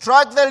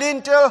 strike the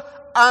lintel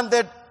and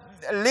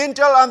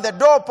the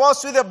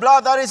doorpost with the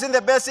blood that is in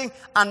the basin,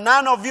 and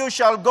none of you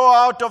shall go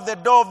out of the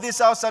door of this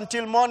house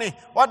until morning.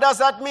 What does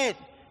that mean?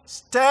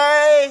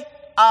 Stay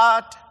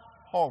at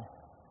home.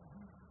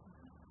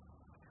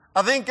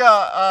 I think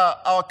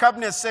our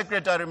cabinet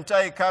secretary,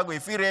 Mutahi Kagwe,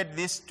 if he read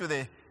this to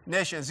the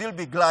nations, he'll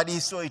be glad he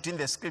saw it in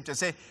the scripture.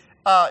 Say,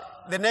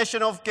 the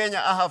nation of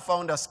Kenya, I have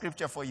found a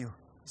scripture for you.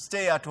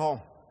 Stay at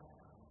home.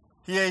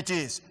 Here it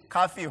is,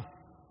 curfew.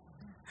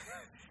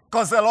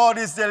 Because the Lord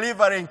is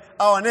delivering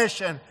our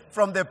nation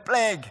from the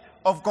plague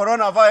of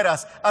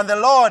coronavirus. And the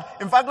Lord,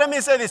 in fact, let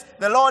me say this,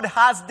 the Lord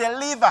has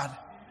delivered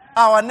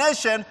our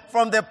nation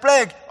from the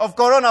plague of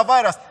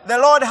coronavirus. The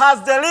Lord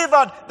has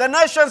delivered the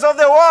nations of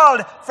the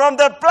world from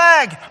the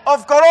plague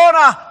of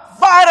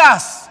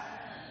coronavirus.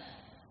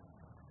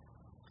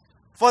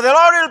 For the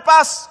Lord will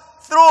pass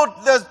through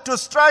to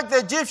strike the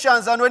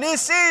Egyptians, and when he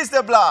sees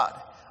the blood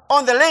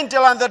on the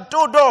lintel and the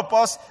two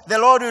doorposts, the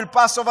Lord will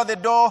pass over the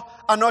door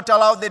and not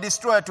allow the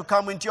destroyer to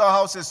come into your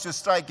houses to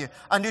strike you.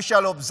 And you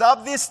shall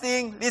observe this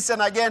thing, listen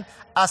again,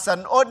 as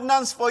an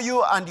ordinance for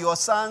you and your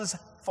sons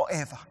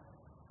forever.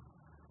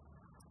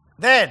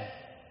 Then,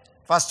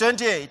 verse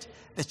 28,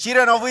 the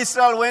children of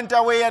Israel went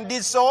away and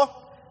did so,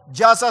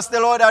 just as the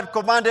Lord had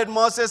commanded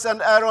Moses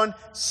and Aaron,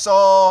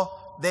 so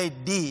they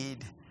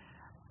did.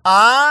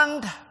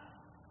 And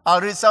I'll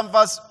read some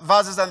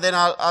verses and then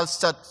I'll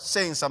start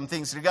saying some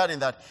things regarding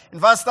that. In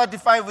verse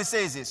 35 it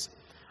says this,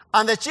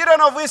 and the children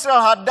of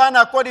Israel had done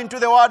according to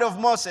the word of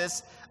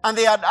Moses, and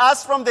they had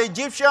asked from the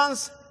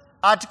Egyptians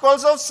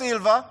articles of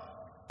silver,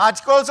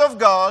 articles of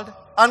gold,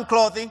 and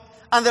clothing,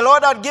 and the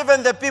Lord had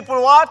given the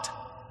people what?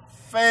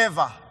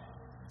 Favor.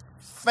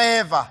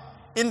 Favor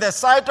in the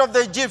sight of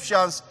the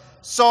Egyptians,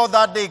 so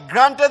that they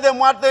granted them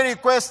what they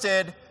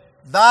requested.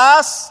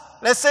 Thus,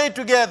 let's say it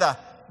together,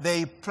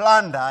 they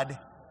plundered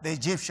the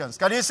Egyptians.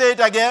 Can you say it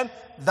again?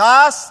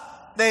 Thus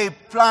they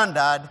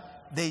plundered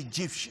the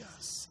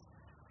Egyptians.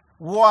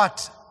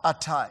 What a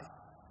time.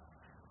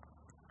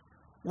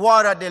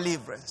 What a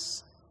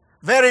deliverance.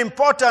 Very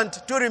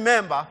important to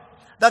remember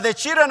that the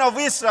children of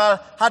Israel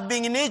had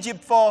been in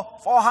Egypt for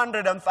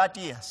 430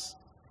 years.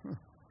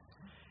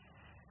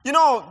 You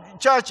know,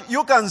 church,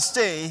 you can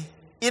stay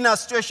in a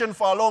situation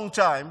for a long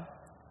time,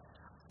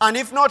 and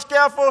if not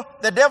careful,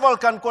 the devil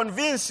can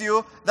convince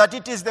you that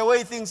it is the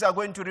way things are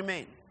going to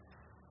remain.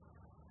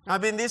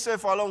 I've been this way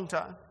for a long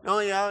time. Oh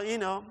yeah, you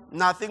know,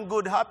 nothing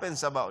good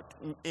happens about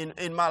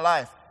in my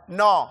life.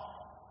 No.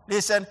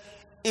 Listen,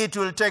 it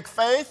will take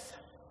faith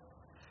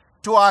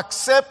to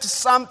accept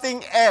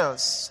something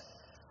else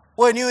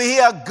when you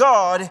hear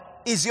God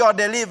is your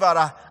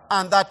deliverer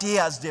and that he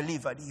has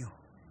delivered you.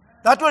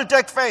 That will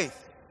take faith.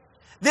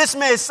 This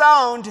may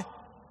sound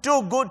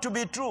too good to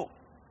be true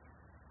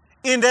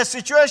in the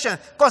situation,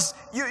 because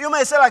you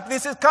may say, like,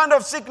 this is kind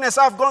of sickness,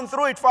 I've gone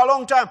through it for a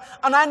long time,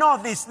 and I know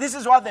this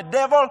is what the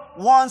devil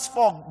wants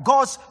for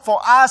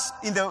us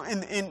in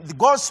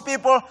God's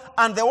people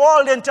and the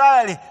world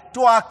entirely,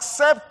 to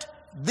accept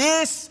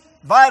this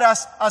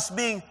virus as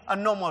being a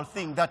normal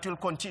thing that will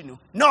continue.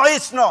 No,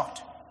 it's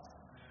not.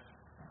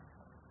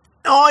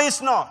 No,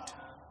 it's not.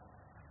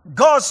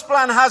 God's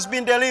plan has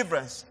been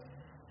deliverance,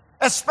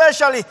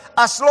 especially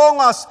as long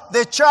as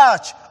the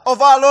church of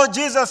our Lord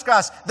Jesus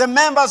Christ, the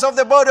members of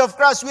the body of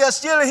Christ, we are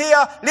still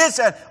here.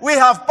 Listen, we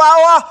have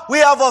power, we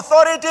have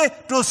authority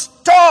to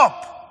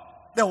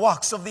stop the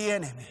works of the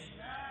enemy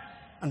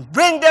and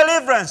bring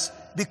deliverance,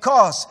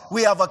 because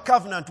we have a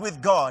covenant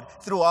with God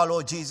through our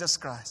Lord Jesus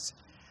Christ.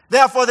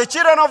 Therefore, the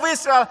children of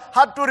Israel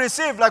had to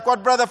receive, like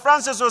what Brother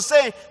Francis was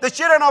saying, the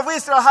children of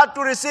Israel had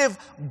to receive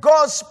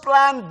God's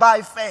plan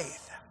by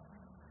faith.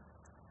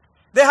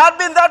 They had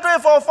been that way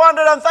for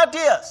 430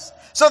 years.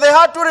 So they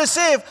had to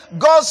receive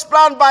God's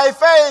plan by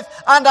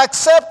faith and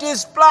accept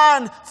his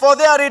plan for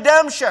their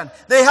redemption.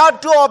 They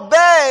had to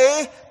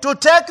obey, to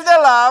take the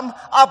lamb,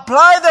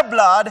 apply the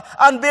blood,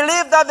 and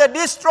believe that the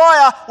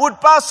destroyer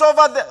would pass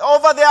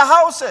over their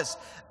houses.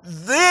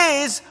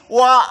 These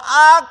were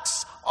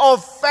acts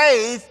of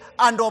faith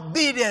and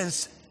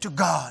obedience to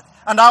God.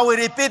 And I will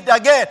repeat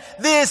again,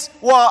 these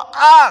were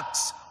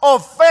acts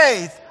of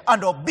faith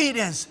and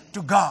obedience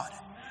to God.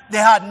 They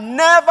had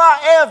never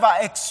ever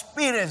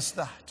experienced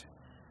that.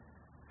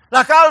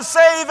 Like I'll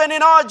say, even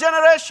in our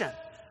generation,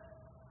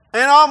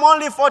 I'm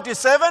only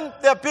 47,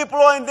 there are people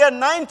who are in their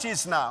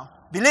 90s now,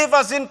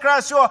 believers in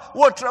Christ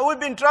who've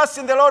been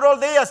trusting the Lord all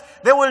the years.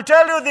 They will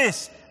tell you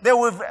this.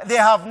 They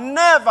have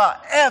never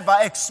ever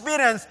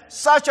experienced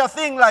such a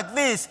thing like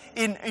this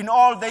in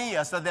all the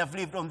years that they have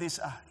lived on this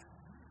earth.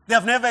 They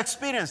have never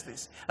experienced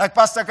this. Like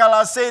Pastor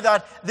Carla said,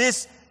 that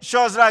this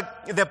shows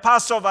like the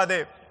Passover,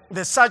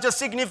 the such a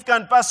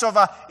significant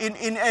Passover in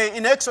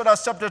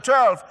Exodus chapter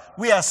 12.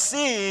 We are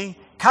seeing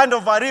kind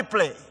of a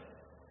replay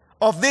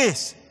of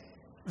this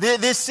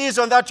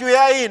season that we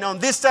are in, on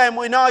this time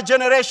in our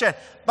generation.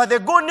 But the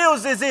good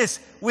news is this: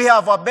 we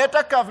have a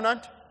better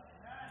covenant.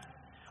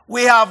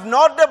 We have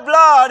not the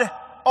blood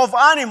of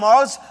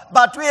animals,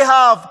 but we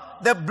have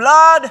the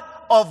blood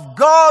of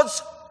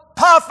God's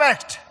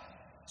perfect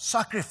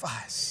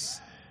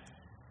sacrifice.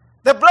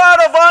 The blood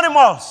of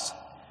animals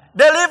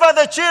deliver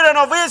the children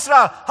of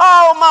Israel.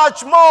 How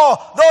much more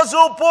those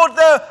who put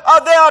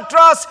their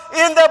trust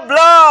in the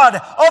blood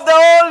of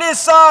the only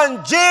Son,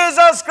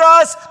 Jesus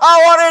Christ,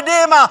 our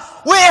Redeemer.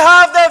 We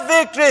have the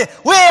victory.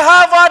 We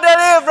have our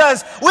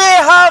deliverance. We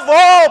have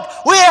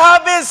hope. We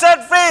have been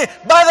set free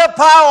by the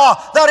power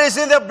that is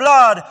in the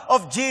blood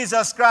of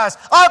Jesus Christ.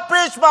 I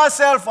preach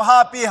myself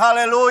happy.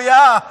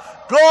 Hallelujah.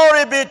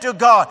 Glory be to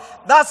God.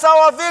 That's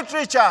our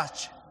victory,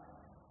 church.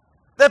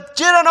 The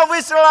children of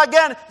Israel,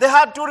 again, they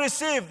had to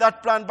receive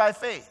that plan by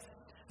faith.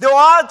 They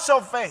were acts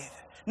of faith.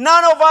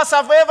 None of us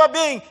have ever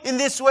been in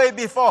this way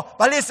before.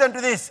 But listen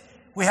to this.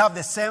 We have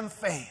the same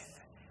faith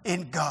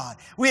in God.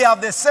 We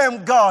have the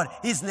same God.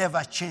 He's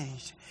never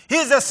changed.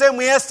 He's the same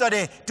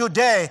yesterday,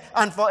 today,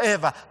 and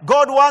forever.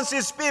 God wants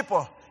his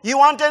people. He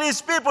wanted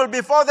his people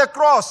before the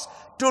cross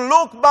to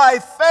look by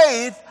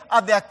faith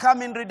at their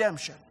coming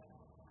redemption.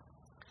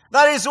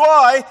 That is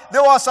why they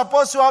were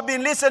supposed to have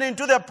been listening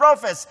to the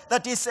prophets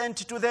that he sent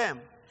to them.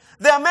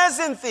 The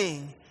amazing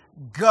thing,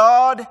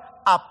 God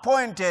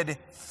appointed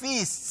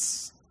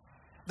feasts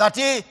that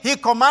he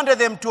commanded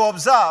them to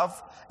observe.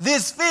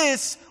 These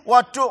feasts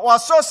were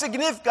so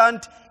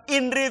significant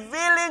in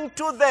revealing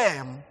to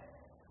them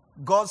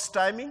God's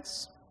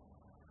timings,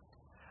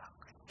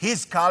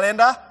 his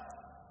calendar.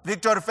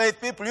 Victory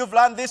Faith people, you've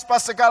learned this.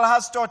 Pastor Carl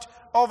has taught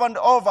over and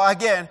over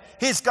again.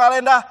 His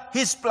calendar,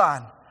 his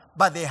plan.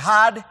 But they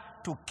had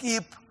to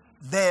keep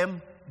them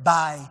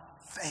by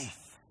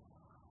faith.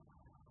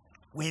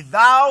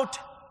 Without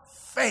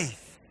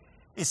faith,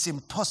 it's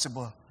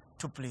impossible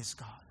to please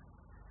God.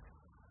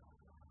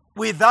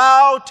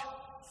 Without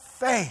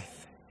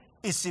faith,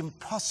 it's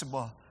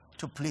impossible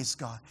to please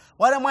God.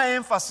 What am I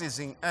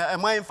emphasizing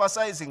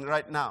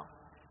right now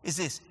is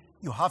this: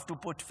 you have to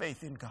put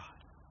faith in God.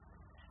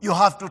 You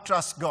have to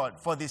trust God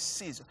for this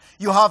season.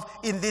 You have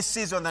in this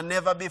season than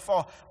never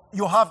before.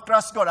 You have to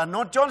trust God. And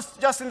not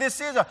just in this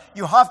season.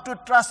 You have to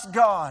trust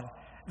God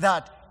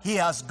that he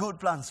has good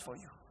plans for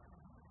you.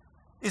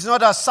 It's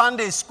not a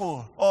Sunday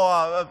school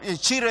or a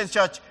children's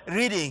church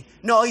reading.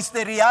 No, it's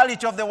the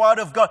reality of the Word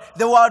of God.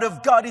 The Word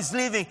of God is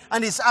living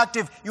and is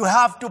active. You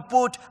have to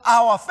put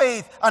our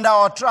faith and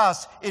our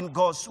trust in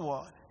God's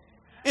Word.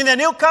 In the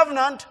New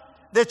Covenant,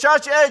 the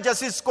church age,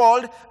 as it's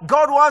called,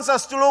 God wants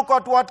us to look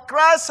at what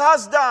Christ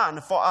has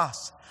done for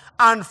us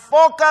and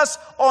focus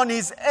on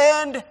his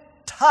end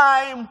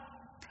time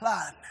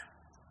plan.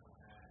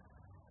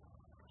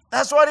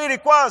 That's what he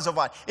requires of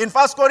us. In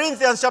 1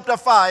 Corinthians chapter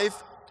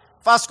 5,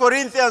 1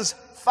 Corinthians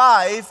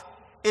 5,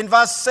 in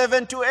verse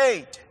 7 to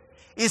 8,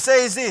 he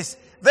says this: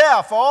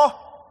 therefore,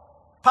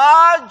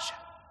 purge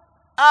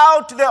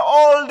out the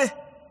old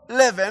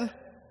leaven,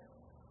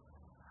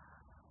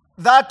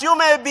 that you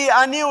may be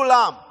a new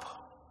lump.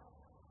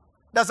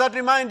 Does that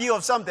remind you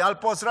of something? I'll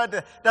pause right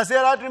there. Does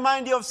that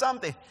remind you of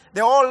something?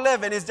 The old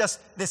leaven is just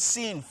the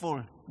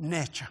sinful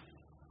nature.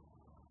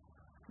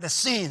 The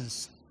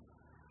sins.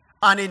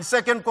 And in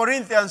 2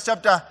 Corinthians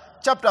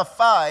chapter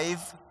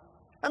 5,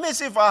 let me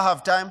see if I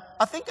have time.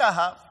 I think I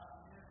have.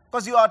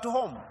 Because you are at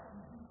home.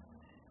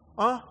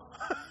 Huh?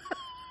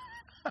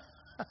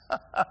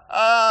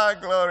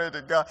 Glory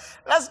to God.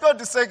 Let's go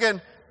to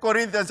 2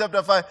 Corinthians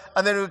chapter 5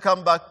 and then we'll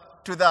come back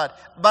to that.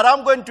 But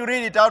I'm going to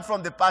read it out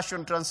from the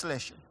Passion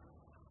Translation.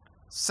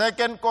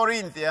 2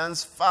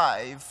 Corinthians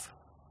 5,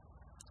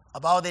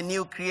 about the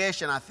new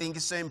creation. I think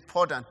it's so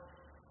important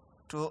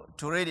to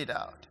read it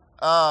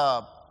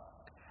out.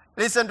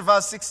 Listen to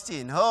verse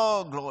 16.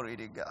 Oh, glory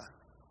to God.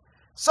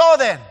 So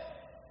then,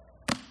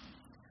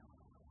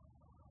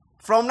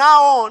 from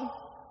now on,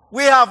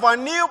 we have a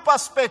new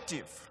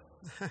perspective.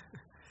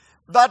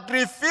 that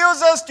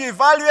refuses to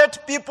evaluate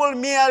people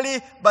merely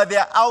by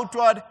their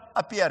outward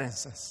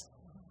appearances.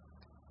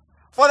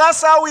 For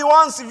that's how we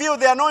once viewed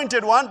the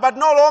Anointed One, but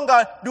no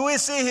longer do we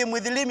see him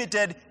with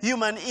limited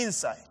human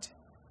insight.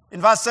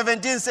 In verse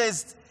 17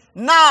 says,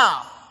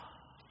 now,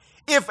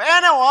 if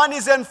anyone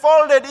is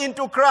enfolded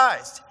into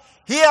Christ,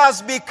 he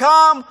has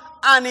become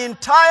an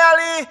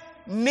entirely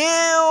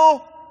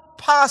new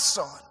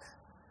person.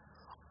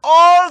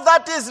 All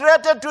that is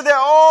related to the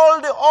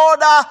old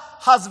order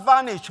has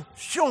vanished.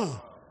 Shoo,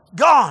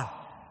 gone.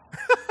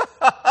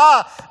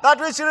 That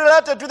which is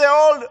related to the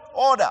old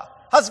order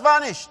has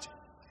vanished.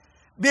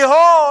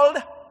 Behold,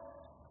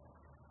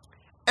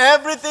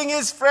 everything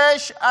is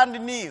fresh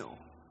and new.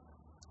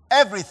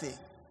 Everything.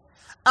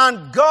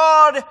 And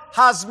God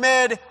has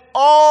made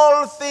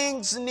all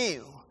things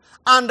new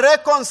and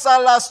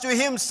reconciled us to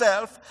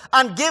himself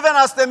and given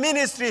us the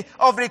ministry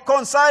of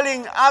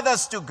reconciling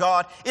others to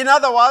God. In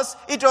other words,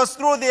 it was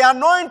through the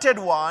Anointed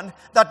One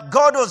that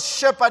God was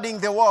shepherding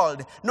the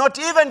world, not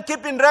even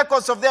keeping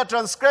records of their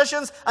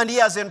transgressions, and he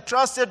has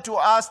entrusted to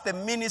us the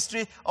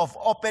ministry of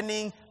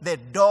opening the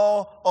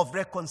door of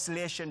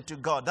reconciliation to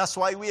God. That's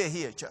why we are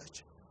here,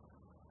 church.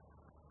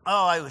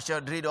 Oh, I wish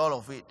I'd read all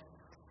of it.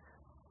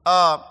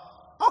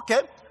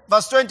 Okay.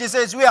 Verse 20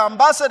 says, we are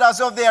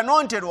ambassadors of the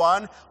Anointed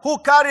One who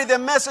carry the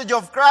message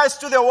of Christ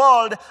to the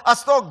world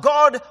as though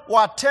God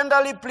were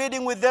tenderly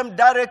pleading with them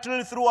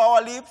directly through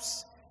our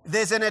lips. If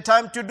there's any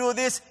time to do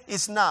this,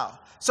 it's now.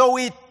 So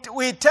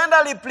we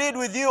tenderly plead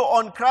with you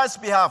on Christ's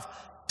behalf.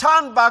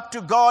 Turn back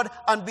to God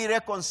and be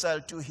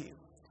reconciled to him.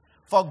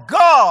 For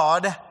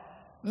God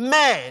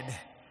made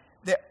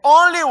the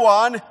only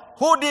one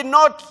who did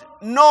not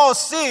know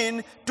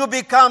sin to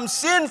become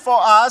sin for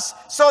us,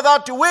 so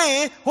that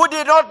we who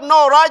did not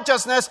know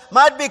righteousness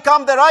might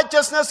become the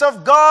righteousness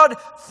of God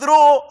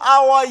through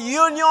our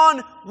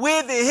union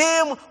with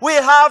him. We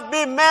have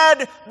been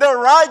made the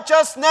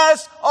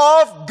righteousness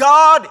of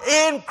God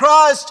in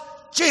Christ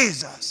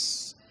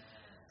Jesus.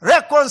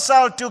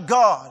 Reconciled to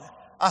God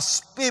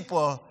as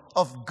people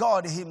of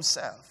God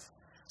himself.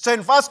 So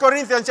in 1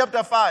 Corinthians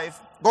chapter 5,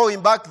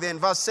 going back then,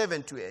 verse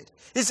 7 to 8,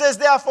 he says,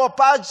 therefore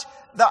purge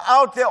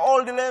out the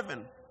old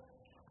leaven,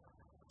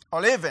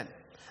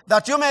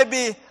 that you may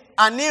be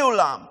a new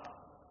lump,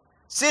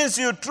 since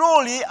you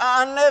truly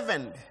are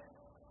unleavened.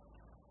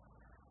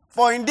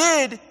 For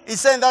indeed,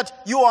 he's saying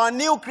that you are a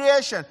new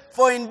creation.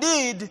 For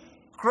indeed,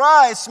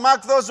 Christ,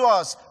 mark those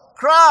words,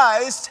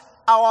 Christ,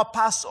 our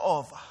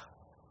Passover.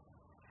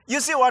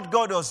 You see what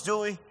God was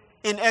doing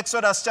in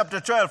Exodus chapter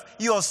 12?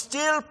 He was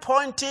still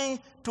pointing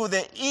to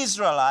the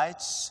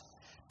Israelites,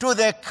 to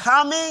the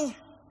coming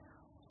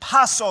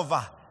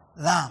Passover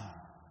lamb.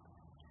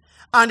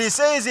 And he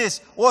says this,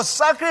 was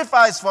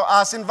sacrificed for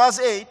us in verse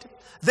 8.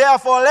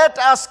 Therefore let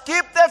us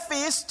keep the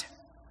feast,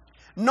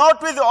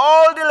 not with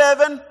old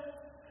leaven,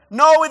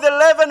 nor with the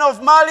leaven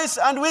of malice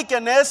and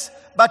wickedness,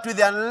 but with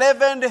the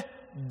unleavened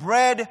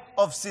bread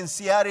of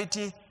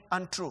sincerity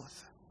and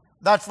truth.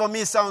 That for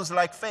me sounds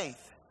like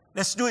faith.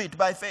 Let's do it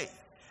by faith.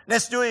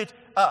 Let's do it,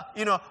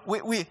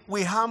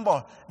 we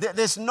humble.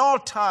 There's no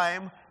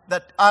time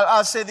that,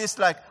 I'll say this,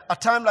 like a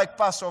time like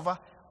Passover,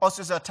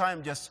 also is a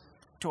time just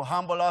to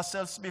humble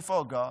ourselves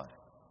before God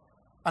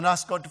and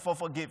ask God for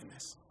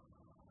forgiveness.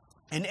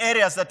 In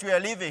areas that we are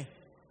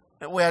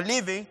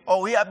living,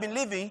 or we have been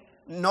living,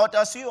 not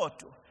as you ought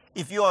to.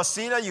 If you are a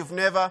sinner, you've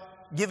never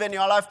given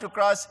your life to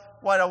Christ,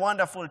 what a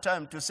wonderful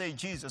time to say,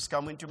 Jesus,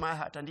 come into my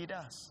heart, and he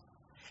does.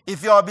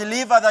 If you're a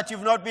believer that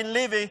you've not been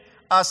living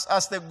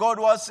as the God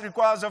was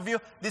requires of you,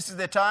 this is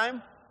the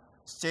time.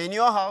 Stay in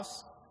your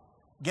house,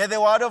 get the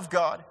word of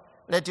God,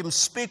 let him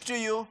speak to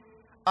you,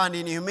 and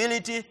in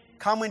humility,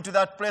 come into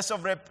that place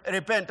of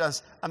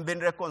repentance and be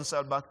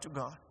reconciled back to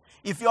God.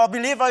 If you're a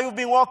believer, you've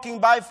been walking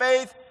by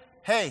faith,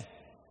 hey,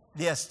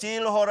 there are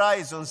still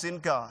horizons in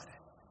God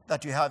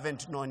that you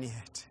haven't known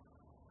yet.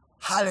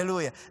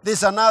 Hallelujah.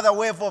 There's another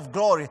wave of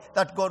glory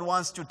that God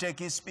wants to take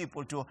his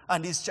people to,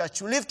 and his church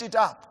to lift it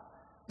up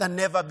than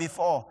never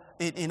before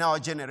in our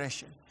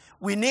generation.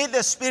 We need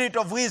the spirit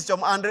of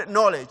wisdom and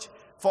knowledge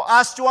for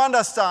us to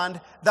understand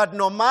that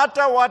no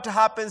matter what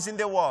happens in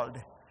the world,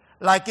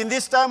 like in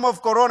this time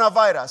of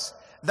coronavirus,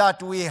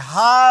 that we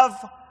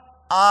have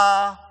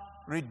a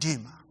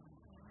Redeemer.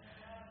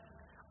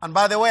 And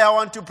by the way, I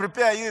want to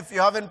prepare you, if you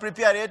haven't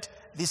prepared it,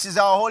 this is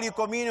our Holy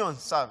Communion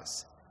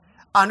service.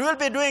 And we'll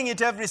be doing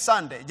it every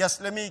Sunday.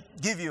 Just let me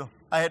give you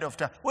ahead of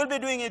time. We'll be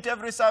doing it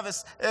every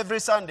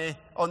Sunday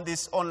on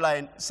this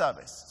online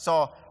service.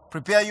 So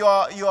prepare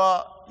your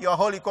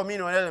Holy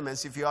Communion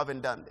elements if you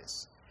haven't done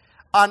this.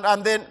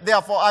 And then,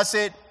 therefore, I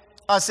say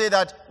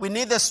that we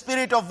need the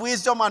spirit of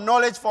wisdom and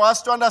knowledge for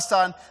us to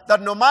understand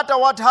that no matter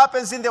what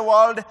happens in the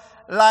world,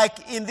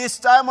 like in this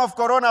time of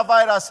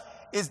coronavirus,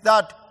 is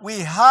that we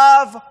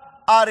have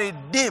a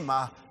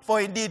Redeemer.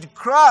 For indeed,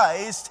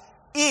 Christ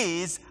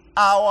is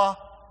our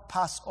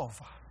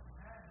Passover.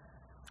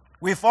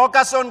 We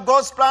focus on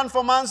God's plan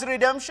for man's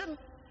redemption.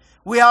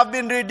 We have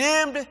been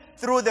redeemed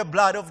through the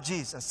blood of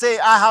Jesus. Say,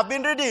 I have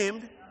been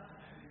redeemed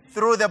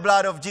through the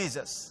blood of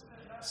Jesus.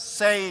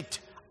 Say it,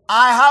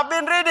 I have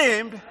been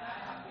redeemed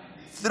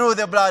through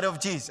the blood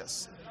of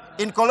Jesus.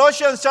 In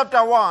Colossians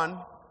chapter 1,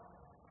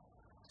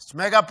 let's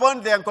make a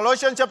point there. In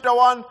Colossians chapter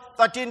 1,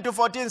 13 to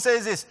 14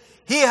 says this.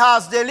 He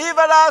has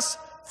delivered us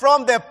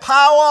from the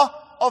power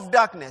of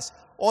darkness.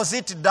 Was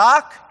it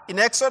dark in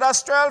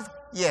Exodus 12?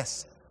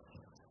 Yes.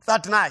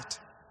 That night.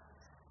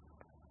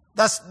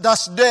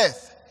 That's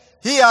death.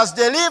 He has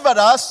delivered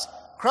us,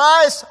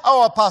 Christ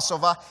our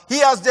Passover. He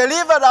has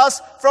delivered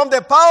us from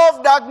the power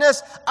of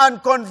darkness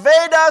and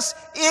conveyed us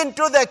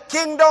into the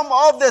kingdom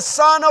of the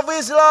Son of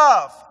His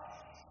love,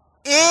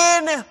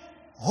 in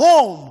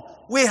whom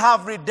we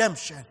have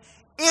redemption.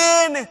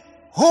 In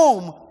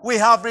whom we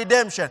have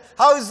redemption.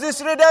 How is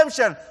this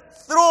redemption?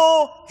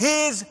 Through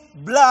His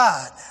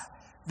blood,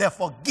 the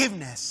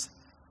forgiveness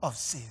of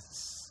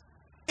sins.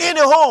 In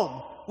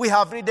whom we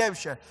have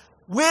redemption.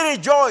 We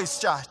rejoice,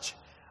 church.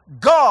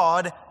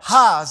 God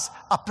has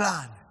a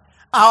plan.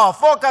 Our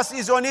focus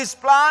is on His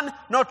plan,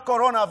 not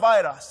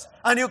coronavirus.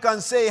 And you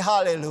can say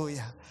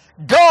hallelujah.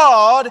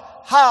 God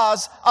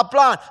has a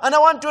plan. And I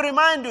want to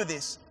remind you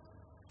this.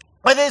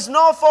 When there is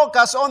no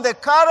focus on the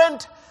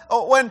current,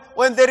 when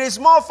there is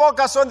more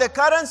focus on the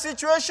current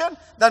situation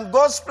than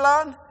God's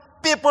plan,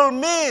 people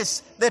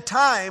miss the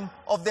time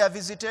of their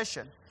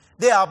visitation.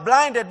 They are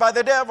blinded by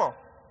the devil.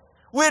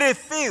 We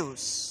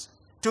refuse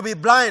to be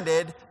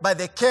blinded by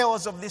the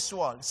chaos of this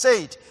world.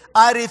 Say it.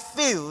 I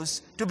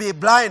refuse to be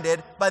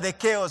blinded by the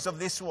chaos of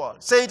this world.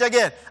 Say it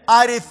again.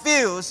 I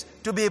refuse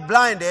to be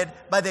blinded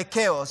by the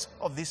chaos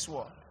of this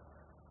world.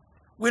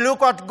 We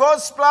look at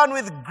God's plan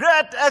with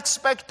great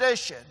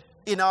expectation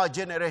in our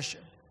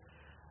generation.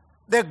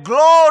 The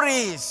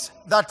glories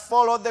that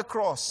followed the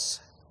cross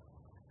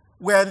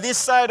were on this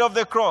side of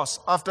the cross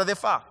after the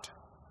fact.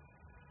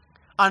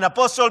 And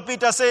Apostle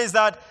Peter says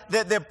that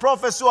the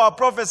prophets who are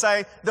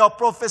prophesying, they are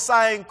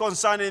prophesying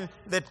concerning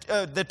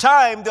the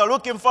time, they are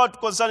looking forward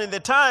concerning the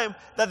time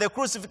that the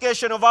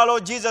crucifixion of our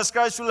Lord Jesus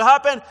Christ will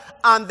happen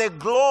and the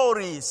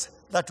glories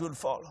that will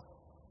follow.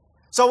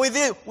 So we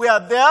are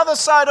the other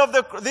side of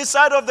this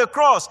side of the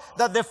cross,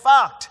 that the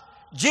fact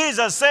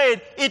Jesus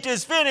said, it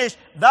is finished,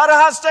 that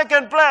has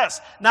taken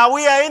place. Now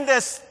we are in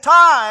this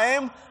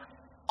time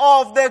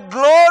of the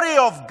glory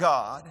of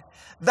God.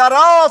 That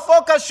our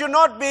focus should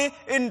not be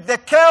in the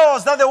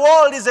chaos that the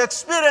world is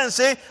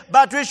experiencing,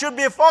 but we should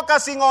be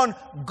focusing on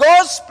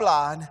God's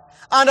plan.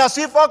 And as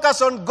we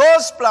focus on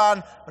God's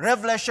plan,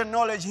 revelation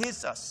knowledge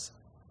hits us.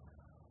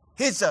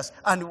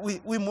 And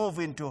we move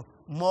into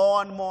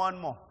more and more and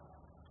more.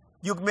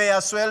 You may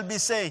as well be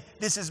saying,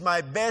 this is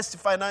my best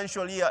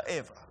financial year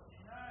ever.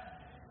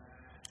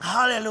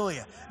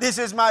 Hallelujah. This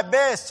is my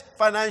best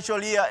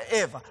financial year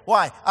ever.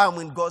 Why? I'm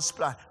in God's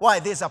plan. Why?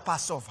 There's a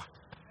Passover.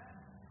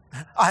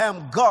 I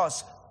am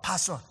God's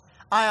person.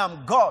 I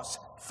am God's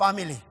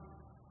family.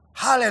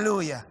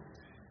 Hallelujah.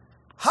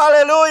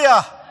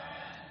 Hallelujah.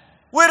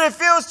 We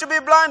refuse to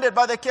be blinded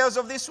by the cares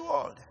of this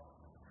world.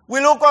 We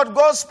look at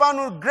God's plan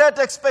with great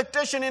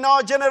expectation in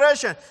our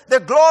generation.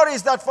 The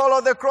glories that follow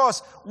the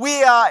cross.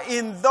 We are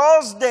in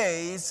those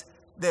days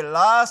the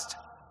last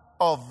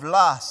of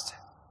last.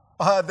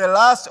 The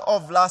last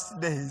of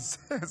last days,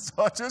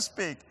 so to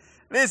speak.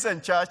 Listen,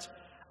 church.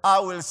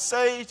 I will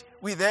say it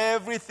with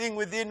everything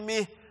within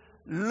me.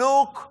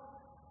 Look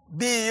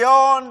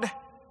beyond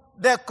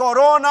the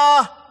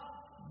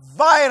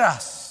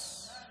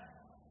coronavirus.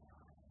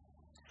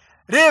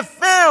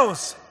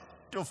 Refuse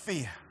to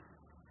fear.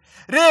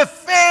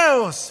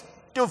 Refuse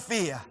to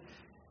fear.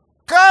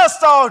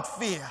 Cast out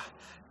fear.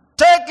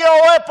 Take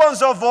your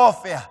weapons of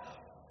warfare.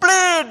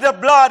 Plead the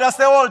blood, as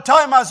the old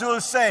timers will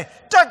say.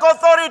 Take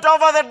authority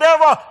over the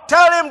devil.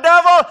 Tell him,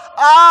 devil,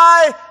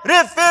 I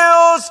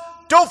refuse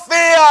to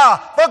fear,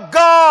 for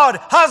God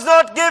has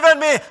not given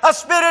me a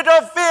spirit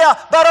of fear,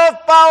 but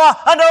of power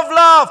and of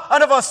love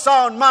and of a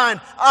sound mind.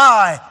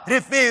 I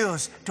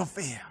refuse to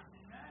fear.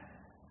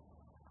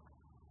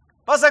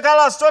 Pastor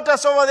Carl has taught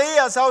us over the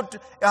years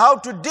how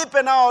to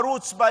deepen our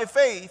roots by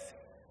faith,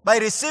 by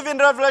receiving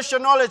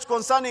revelation knowledge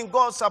concerning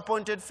God's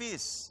appointed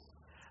feasts.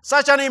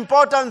 Such an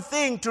important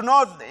thing to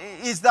note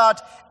is that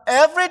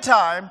every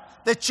time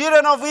the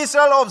children of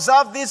Israel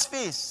observed these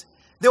feasts,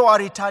 they were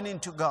returning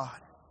to God.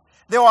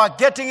 They were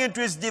getting into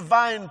His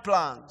divine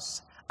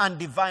plans and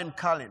divine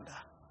calendar.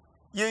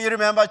 You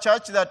remember,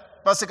 church,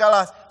 that Pastor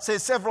Carla said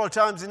several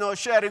times,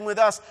 sharing with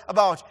us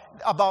about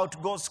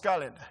God's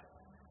calendar.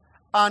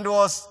 And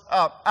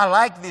I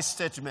like this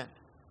statement.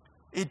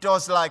 It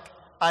was like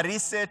a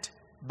reset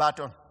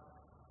button.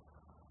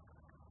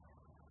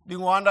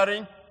 Been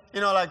wondering,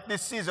 like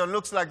this season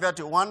looks like that.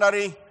 You're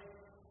wondering.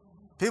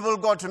 People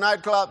go to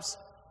nightclubs.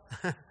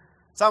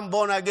 Some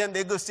born again,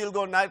 they still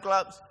go to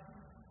nightclubs.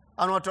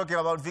 I'm not talking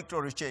about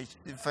Victory Church,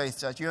 Faith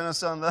Church. You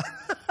understand that?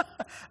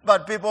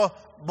 But people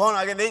born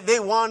again, they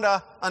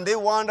wander and they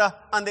wander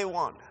and they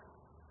wander.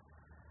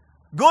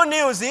 Good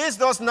news is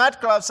those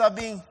nightclubs are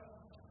being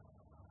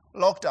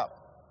locked up.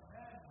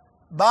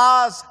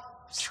 Bars.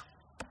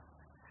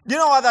 Do you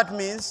know what that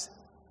means?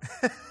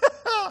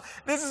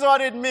 This is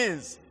what it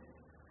means.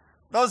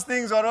 Those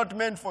things are not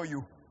meant for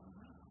you.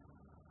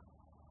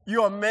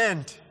 You are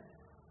meant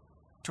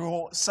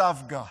to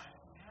serve God.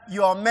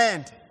 You are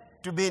meant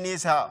to be in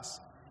His house.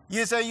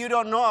 You say you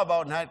don't know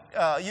about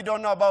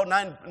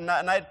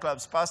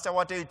nightclubs, Pastor.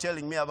 What are you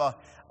telling me about?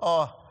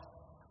 Oh,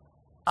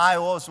 I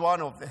was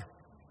one of them.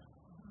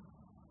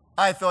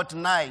 I thought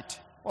night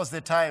was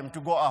the time to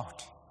go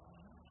out.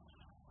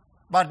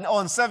 But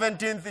on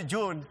 17th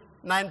June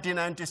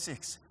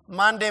 1996,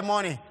 Monday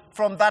morning,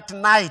 from that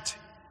night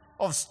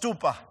of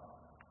stupor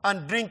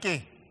and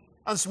drinking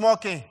and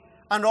smoking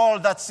and all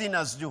that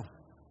sinners do,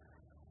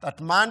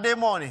 that Monday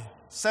morning,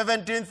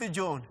 17th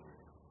June,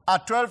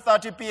 at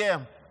 12:30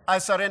 p.m., I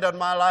surrendered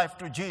my life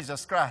to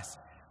Jesus Christ.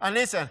 And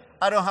listen,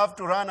 I don't have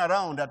to run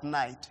around at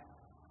night.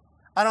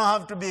 I don't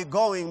have to be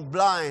going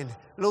blind,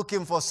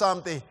 looking for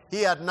something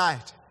here at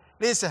night.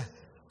 Listen,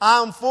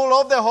 I'm full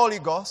of the Holy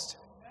Ghost.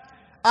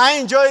 I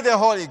enjoy the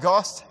Holy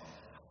Ghost.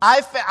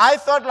 I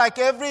thought like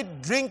every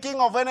drinking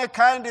of any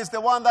kind is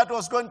the one that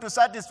was going to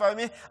satisfy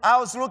me. I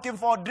was looking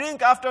for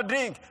drink after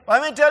drink.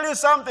 But let me tell you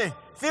something.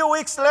 Few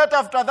weeks later,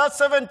 after that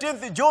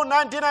 17th June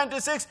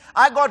 1996,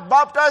 I got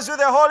baptized with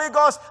the Holy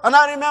Ghost. And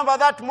I remember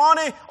that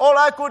morning, all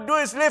I could do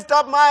is lift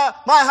up my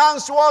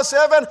hands towards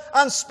heaven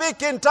and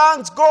speak in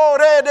tongues. You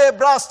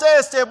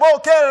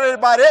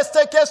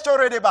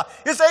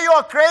say, you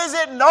are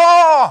crazy?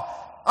 No,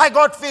 I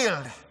got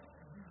filled.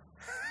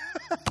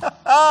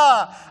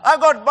 I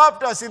got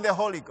baptized in the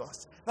Holy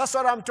Ghost. That's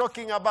what I'm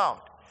talking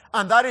about.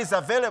 And that is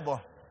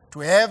available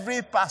to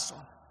every person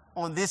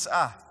on this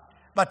earth.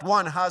 But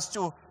one has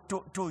to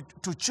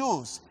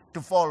choose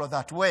to follow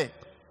that way.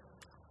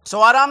 So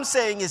what I'm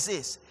saying is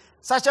this.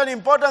 Such an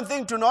important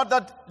thing to note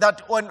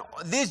that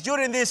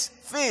during this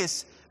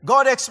feast,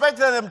 God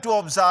expected them to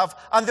observe,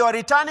 and they were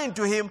returning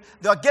to Him.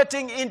 They were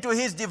getting into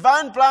His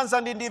divine plans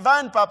and in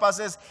divine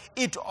purposes.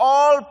 It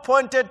all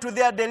pointed to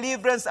their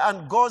deliverance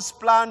and God's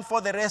plan for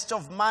the rest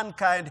of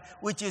mankind,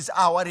 which is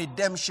our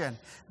redemption.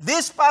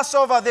 This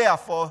Passover,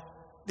 therefore,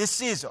 this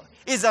season,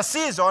 is a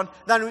season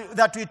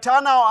that we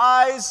turn our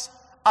eyes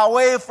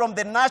away from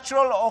the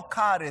natural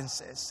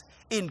occurrences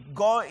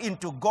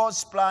into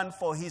God's plan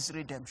for His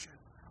redemption,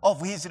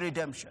 of His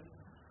redemption.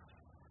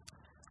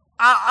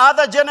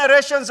 Other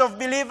generations of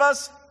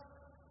believers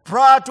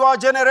prior to our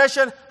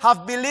generation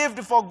have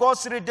believed for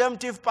God's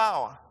redemptive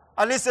power.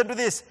 And listen to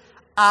this.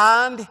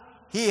 And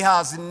He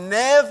has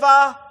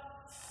never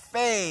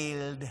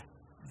failed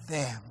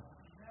them.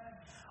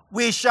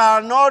 We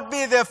shall not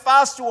be the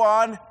first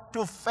one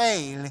to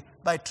fail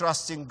by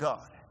trusting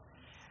God.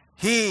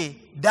 He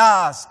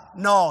does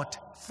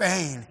not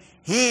fail.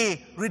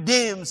 He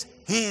redeems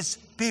His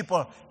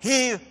people.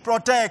 He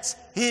protects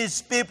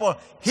His people.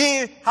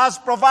 He has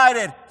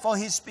provided for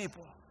His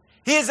people.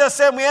 He is the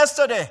same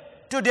yesterday,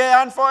 today,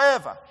 and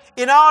forever.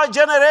 In our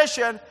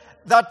generation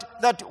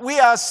that we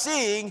are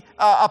seeing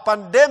a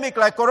pandemic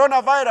like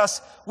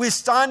coronavirus, we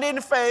stand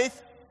in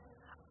faith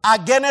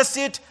against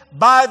it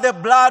by the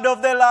blood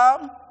of the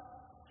Lamb.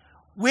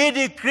 We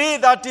decree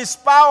that His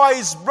power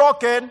is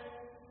broken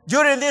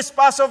during this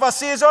Passover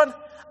season,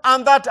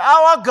 and that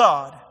our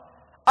God,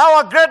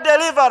 our great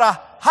deliverer,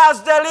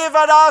 has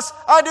delivered us,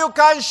 and you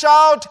can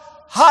shout,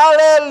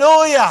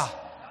 hallelujah.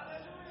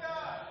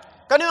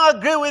 Can you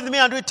agree with me,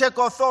 and we take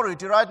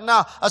authority right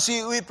now as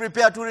we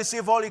prepare to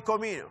receive Holy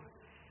Communion?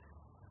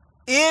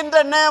 In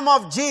the name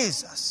of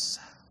Jesus,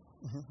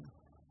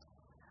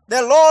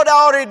 the Lord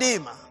our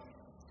Redeemer,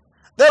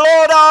 the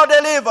Lord our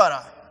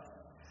Deliverer,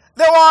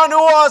 the one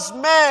who has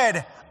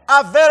made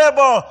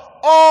available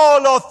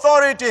all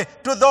authority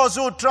to those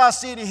who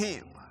trust in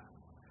Him.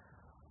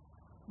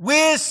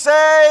 We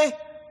say,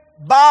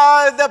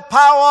 by the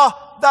power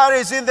that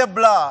is in the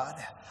blood,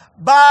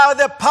 by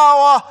the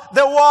power,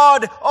 the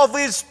word of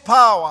His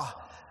power,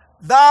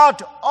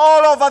 that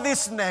all over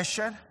this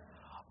nation,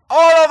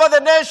 all over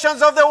the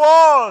nations of the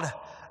world,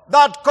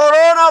 that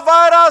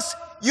coronavirus,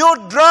 you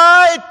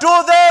dry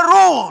to the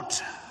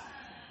root.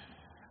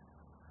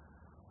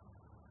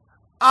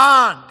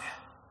 And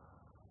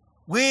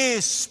we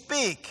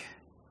speak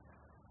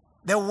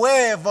the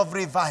wave of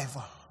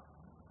revival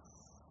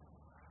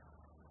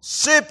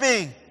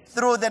sweeping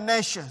through the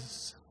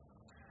nations,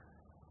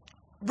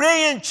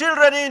 bringing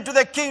children into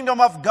the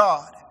kingdom of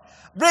God,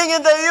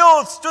 bringing the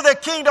youths to the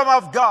kingdom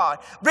of God,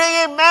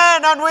 bringing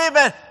men and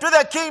women to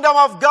the kingdom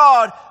of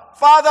God.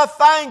 Father,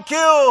 thank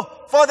you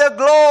for the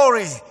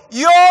glory,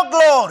 your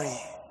glory,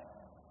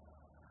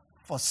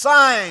 for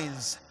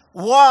signs,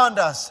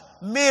 wonders,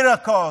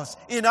 miracles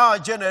in our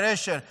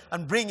generation,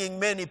 and bringing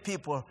many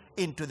people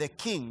into the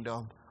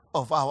kingdom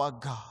of our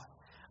God.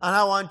 And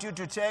I want you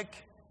to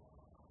take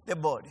the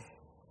body.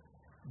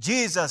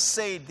 Jesus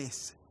said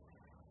this.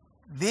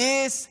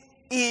 This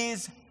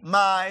is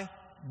my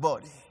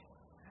body,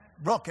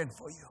 broken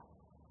for you.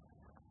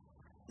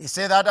 He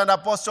said that, and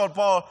Apostle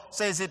Paul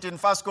says it in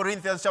 1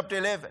 Corinthians chapter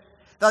 11,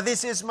 that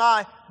this is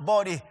my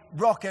body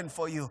broken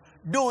for you.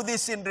 Do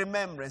this in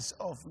remembrance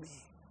of me.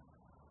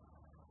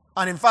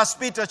 And in 1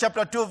 Peter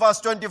chapter 2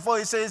 verse 24,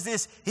 he says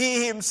this,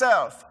 He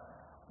Himself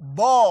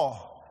bore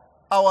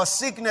our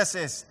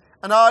sicknesses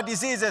and our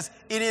diseases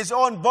in his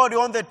own body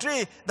on the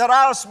tree, that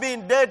us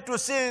being dead to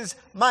sins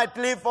might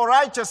live for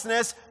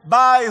righteousness,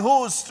 by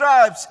whose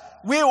stripes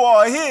we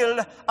were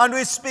healed. And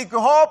we speak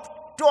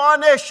hope to our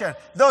nation.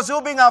 Those who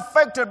are being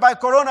affected by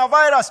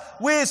coronavirus,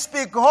 we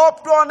speak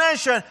hope to our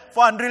nation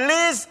for and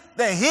release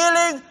the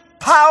healing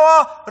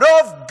power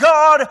of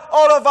God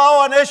all over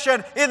our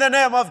nation in the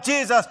name of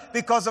Jesus,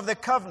 because of the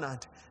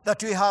covenant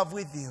that we have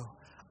with you.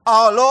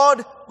 Our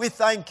Lord, we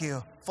thank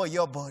you for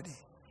your body.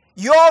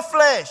 Your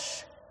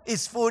flesh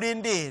is food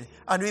indeed,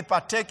 and we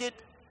partake it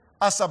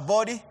as a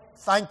body,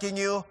 thanking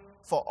you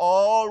for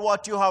all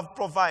what you have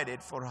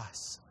provided for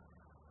us.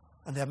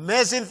 And the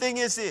amazing thing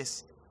is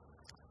this: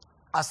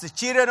 as the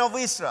children of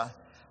Israel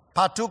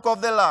partook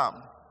of the lamb,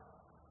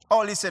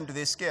 oh, listen to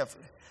this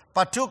carefully,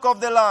 partook of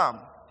the lamb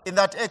in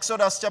that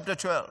Exodus chapter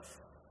 12,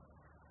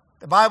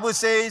 the Bible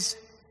says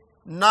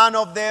none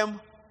of them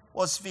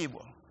was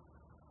feeble,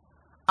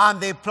 and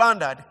they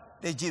plundered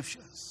the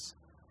Egyptians.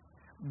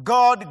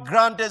 God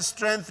granted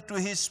strength to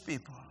his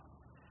people.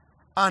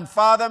 And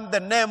Father, in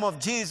the name of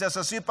Jesus,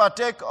 as we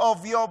partake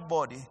of your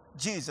body,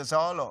 Jesus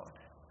our Lord,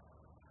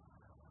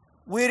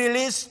 we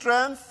release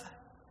strength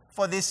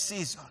for this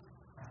season,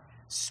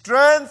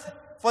 strength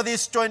for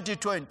this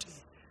 2020,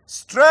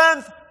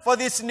 strength for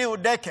this new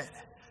decade,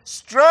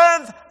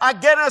 strength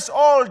against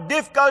all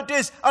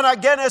difficulties and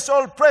against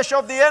all pressure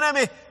of the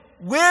enemy.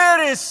 We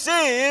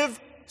receive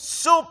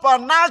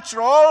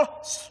supernatural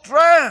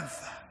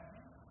strength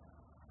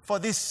for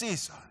this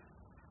season.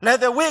 Let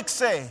the weak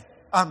say,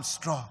 I'm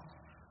strong.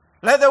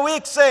 Let the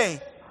weak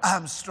say,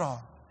 I'm strong.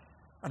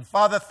 And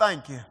Father,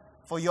 thank you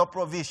for your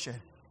provision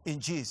in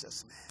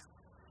Jesus' name.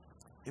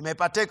 You may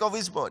partake of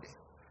his body.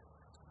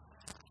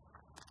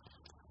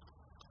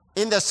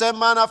 In the same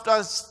manner,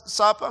 after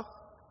supper,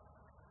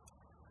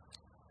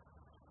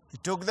 he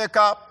took the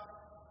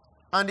cup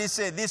and he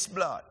said, this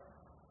blood,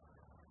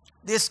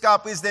 this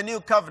cup is the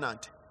new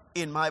covenant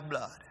in my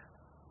blood.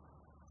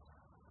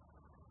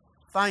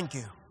 Thank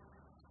you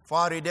for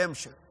our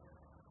redemption.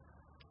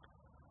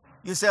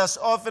 You say, as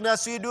often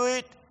as we do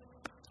it,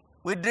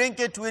 we drink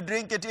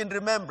it in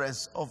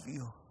remembrance of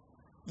you.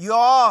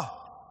 Your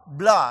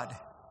blood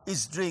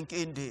is drink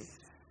indeed.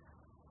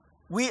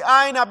 We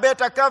are in a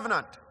better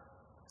covenant.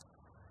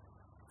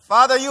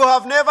 Father, you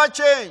have never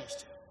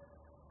changed.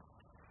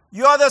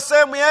 You are the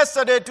same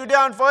yesterday, today,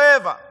 and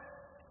forever.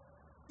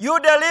 You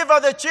deliver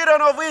the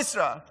children of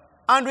Israel,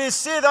 and we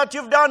see that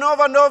you've done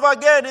over and over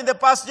again in the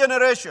past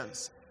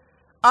generations.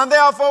 And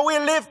therefore we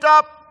lift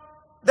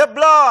up the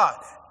blood.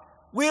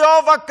 We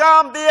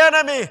overcome the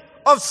enemy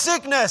of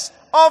sickness,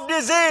 of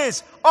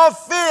disease, of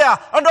fear,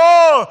 and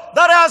all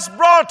that has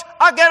brought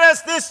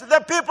against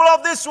the people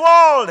of this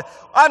world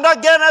and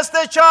against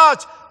the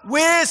church.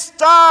 We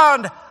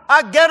stand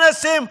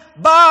against him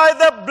by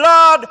the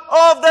blood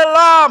of the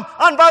Lamb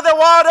and by the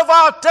word of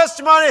our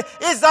testimony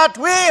is that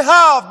we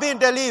have been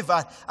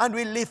delivered, and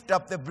we lift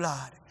up the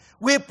blood.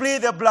 We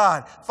plead the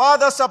blood.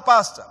 Father, Sir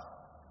Pastor,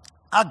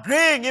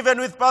 agreeing even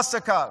with Pastor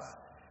Carla,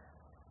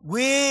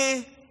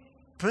 we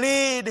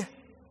plead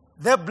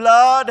the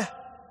blood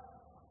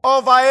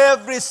over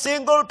every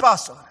single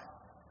person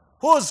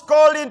who's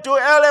called into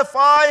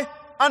LFI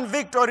and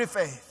Victory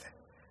Faith.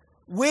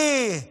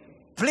 We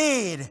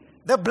plead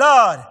the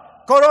blood.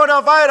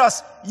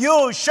 Coronavirus,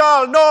 you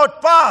shall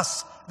not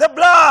pass. The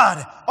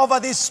blood over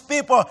these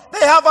people.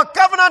 They have a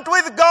covenant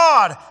with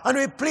God, and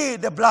we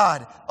plead the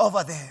blood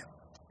over them.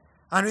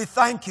 And we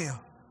thank you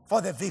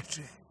for the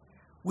victory.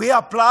 We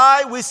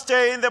apply, we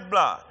stay in the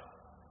blood.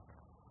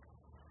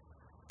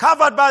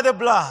 Covered by the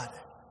blood,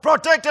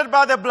 protected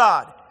by the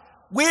blood.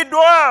 We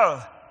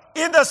dwell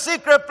in the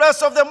secret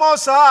place of the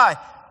Most High.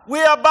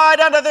 We abide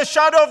under the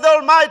shadow of the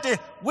Almighty.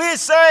 We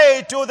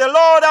say to the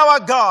Lord our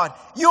God,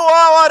 you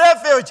are our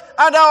refuge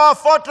and our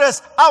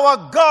fortress,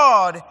 our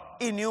God.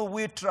 In you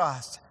we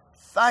trust.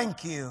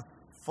 Thank you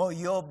for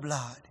your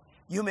blood.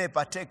 You may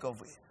partake of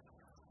it.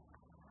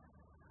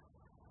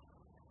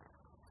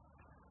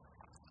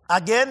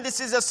 Again, this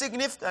is a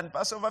significant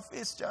Passover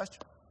feast, church.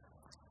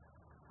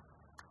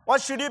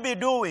 What should you be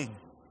doing?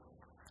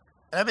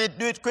 Let me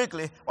do it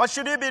quickly. What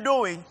should you be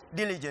doing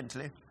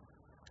diligently?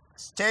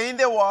 Stay in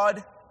the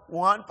Word.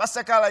 One,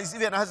 Pastor Carla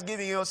even has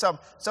given you some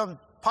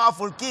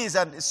powerful keys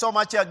and so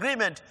much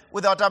agreement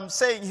with what I'm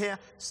saying here.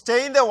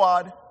 Stay in the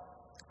Word.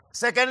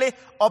 Secondly,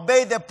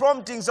 obey the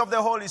promptings of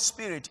the Holy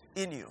Spirit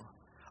in you.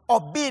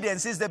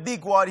 Obedience is the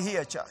big word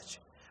here, church.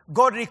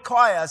 God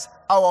requires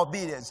our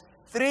obedience.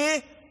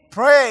 3,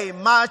 pray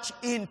much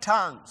in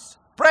tongues.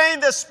 Pray in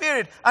the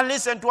Spirit and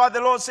listen to what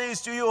the Lord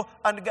says to you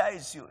and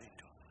guides you into.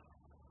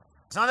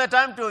 It's not the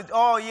time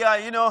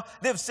to,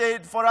 they've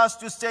said for us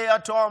to stay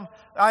at home.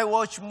 I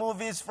watch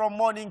movies from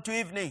morning to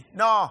evening.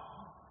 No.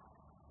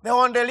 They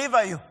won't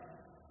deliver you.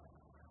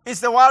 It's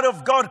the word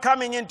of God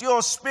coming into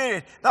your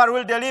spirit that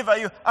will deliver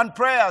you, and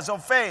prayers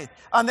of faith.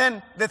 And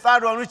then the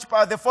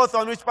fourth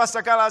one, which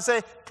Pastor Carla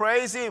say,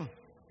 praise him.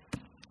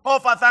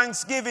 Offer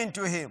thanksgiving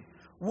to him.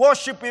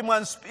 Worship him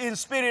in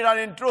spirit and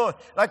in truth.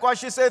 Like what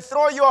she said,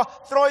 throw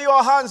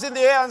your hands in the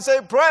air and say,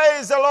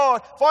 praise the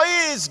Lord, for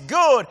he is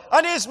good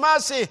and his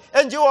mercy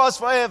endures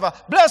forever.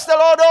 Bless the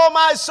Lord, O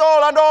my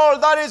soul, and all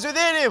that is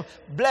within him.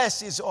 Bless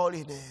his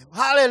holy name.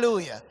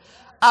 Hallelujah.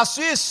 As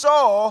we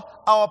sow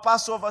our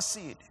Passover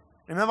seed.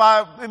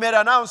 Remember, we made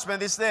an announcement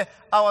this day,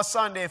 our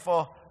Sunday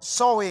for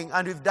sowing,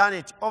 and we've done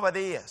it over the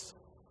years.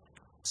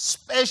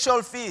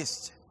 Special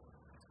feast.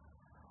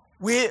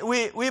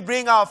 We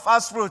bring our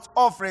first fruit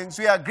offerings.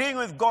 We are agreeing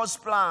with God's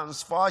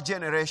plans for our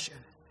generation.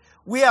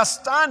 We are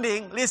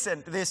standing,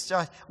 listen to this,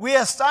 church. We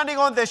are standing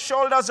on the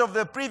shoulders of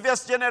the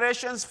previous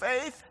generation's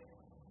faith.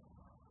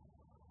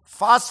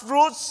 First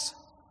fruits,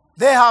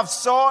 they have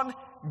sown.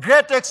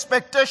 Great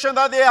expectation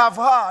that they have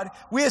had.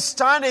 We are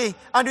standing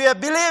and we are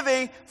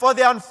believing for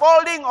the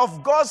unfolding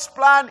of God's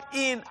plan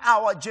in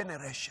our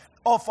generation,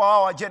 or for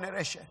our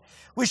generation.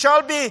 We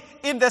shall be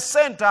in the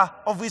center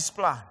of his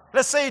plan.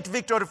 Let's say it,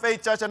 Victory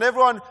Faith Church, and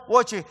everyone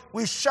watching.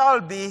 We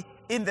shall be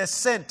in the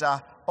center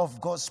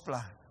of God's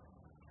plan.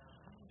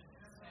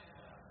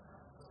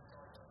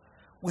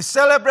 We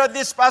celebrate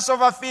this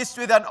Passover feast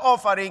with an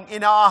offering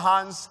in our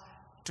hands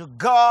to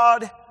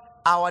God,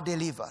 our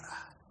deliverer.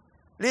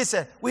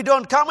 Listen, we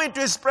don't come into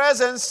his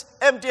presence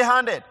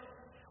empty-handed.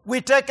 We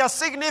take a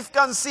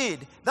significant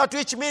seed, that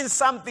which means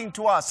something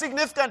to us.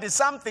 Significant is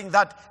something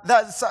that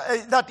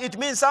it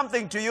means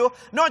something to you.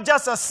 Not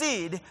just a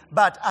seed,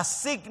 but a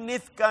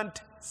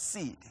significant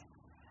seed.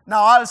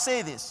 Now, I'll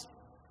say this.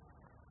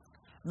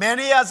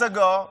 Many years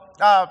ago,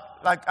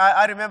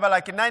 I remember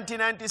like in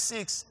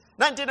 1996,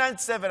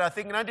 1997, I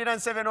think,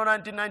 1997 or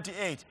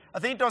 1998. I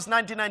think it was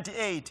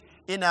 1998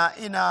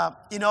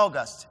 in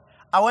August.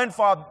 I went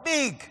for a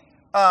big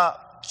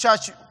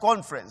church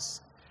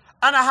conference,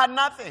 and I had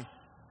nothing.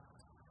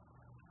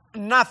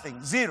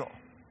 Nothing, zero.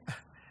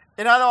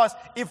 In other words,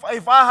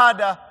 if I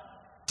had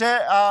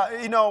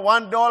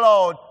 $1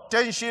 or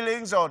 10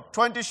 shillings or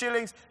 20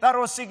 shillings, that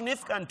was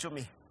significant to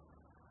me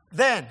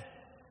then.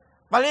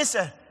 But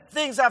listen,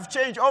 things have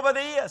changed over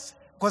the years.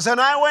 Because when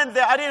I went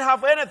there, I didn't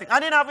have anything. I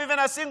didn't have even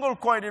a single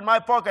coin in my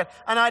pocket.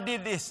 And I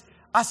did this.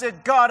 I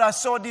said, God, I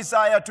so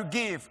desire to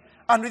give.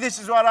 And this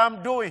is what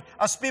I'm doing.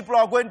 As people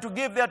are going to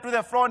give there to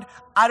the front,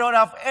 I don't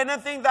have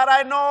anything that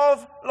I know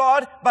of,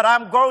 Lord, but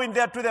I'm going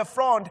there to the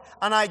front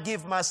and I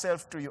give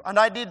myself to you. And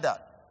I did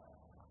that.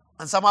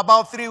 And some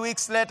about 3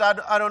 weeks later,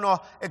 I don't know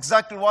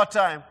exactly what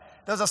time,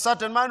 there's a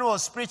certain man who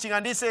was preaching,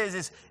 and he says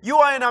this: you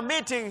were in a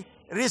meeting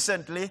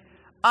recently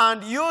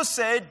and you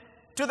said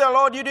to the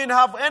Lord you didn't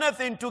have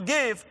anything to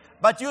give,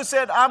 but you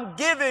said, I'm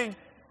giving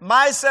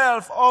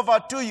myself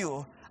over to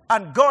you.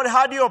 And God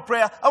heard your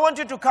prayer. I want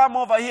you to come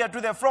over here to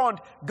the front.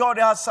 God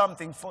has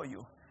something for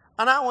you.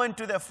 And I went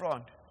to the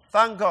front.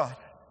 Thank God.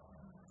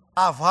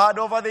 I've had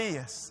over the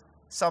years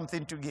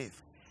something to give.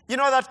 You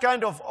know that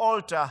kind of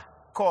altar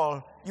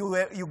call,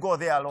 you go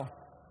there alone.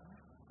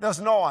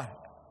 There's no one.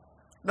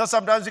 Now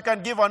sometimes you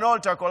can give an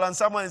altar call and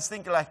someone is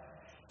thinking like,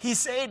 he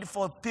said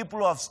for people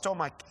who have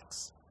stomach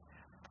aches.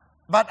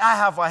 But I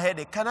have a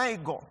headache. Can I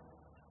go?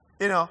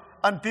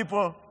 And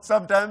people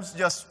sometimes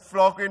just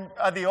flock in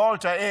at the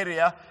altar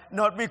area,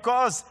 not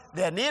because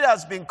their need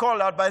has been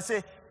called out, but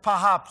say,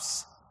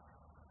 perhaps.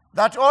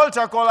 That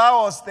altar call, I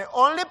was the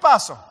only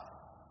person.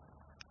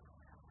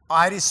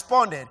 I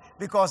responded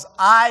because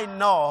I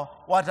know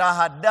what I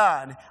had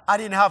done. I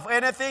didn't have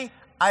anything.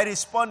 I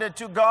responded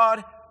to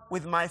God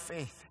with my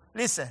faith.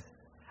 Listen,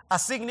 a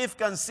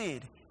significant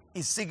seed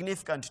is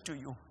significant to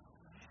you.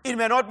 It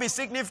may not be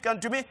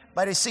significant to me,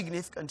 but it's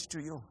significant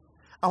to you.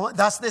 And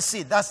that's the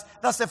seed. That's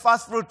the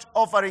first fruit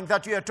offering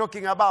that we are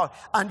talking about.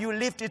 And you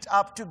lift it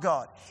up to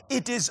God.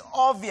 It is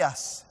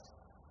obvious,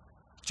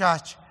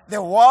 church,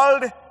 the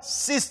world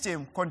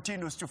system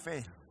continues to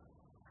fail.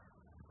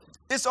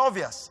 It's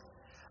obvious.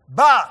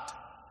 But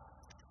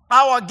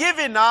our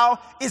giving now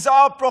is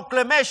our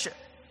proclamation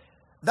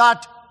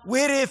that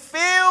we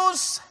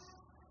refuse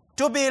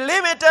to be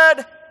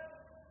limited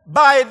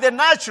by the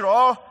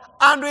natural,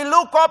 and we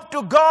look up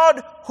to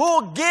God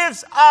who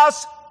gives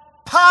us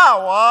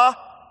power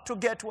to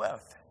get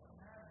wealth.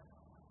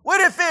 We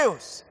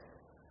refuse.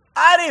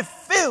 I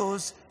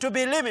refuse to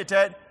be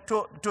limited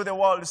to the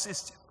world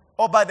system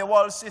or by the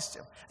world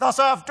system. That's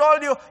why I've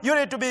told you, you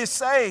need to be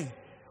saying,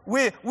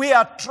 we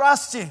are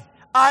trusting.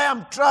 I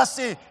am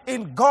trusting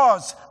in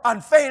God's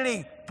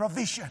unfailing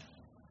provision.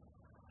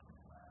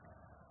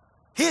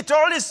 He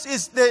told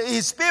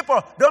his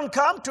people, don't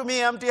come to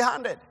me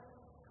empty-handed.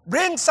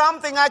 Bring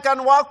something I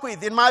can work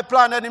with in my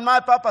plan and in my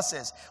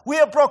purposes. We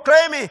are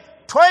proclaiming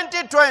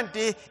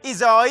 2020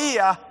 is our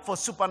year for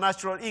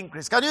supernatural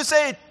increase. Can you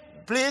say it,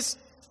 please?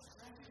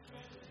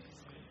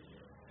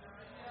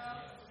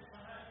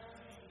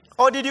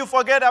 Or did you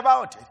forget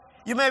about it?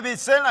 You may be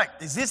saying like,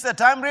 is this the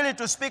time really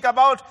to speak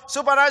about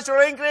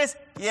supernatural increase?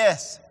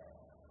 Yes.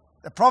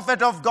 The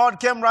prophet of God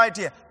came right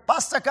here.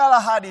 Pastor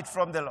Carla heard it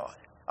from the Lord.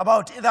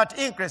 about that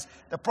increase.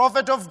 The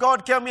prophet of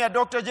God came here,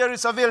 Dr. Jerry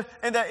Saville,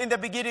 in the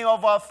beginning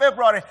of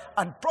February,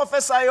 and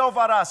prophesied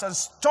over us and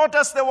taught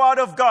us the word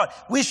of God.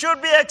 We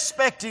should be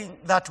expecting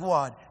that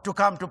word to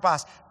come to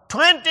pass.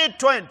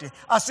 2020,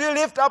 as we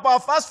lift up our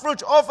first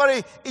fruit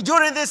offering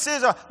during this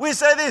season, we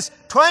say this: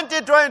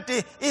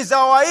 2020 is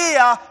our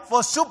year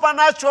for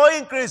supernatural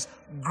increase,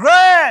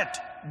 great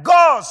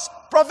God's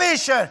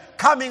provision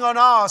coming on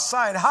our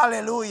side.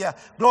 Hallelujah.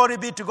 Glory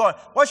be to God.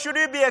 What should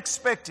we be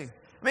expecting?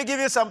 Let me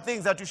give you some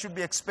things that you should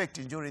be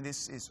expecting during this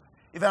season.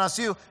 Even as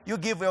you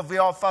give of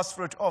your first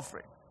fruit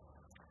offering.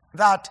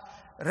 That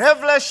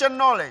revelation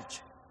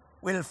knowledge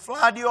will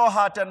flood your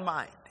heart and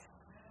mind.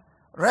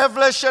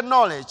 Revelation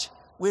knowledge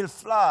will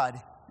flood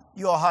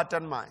your heart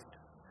and mind.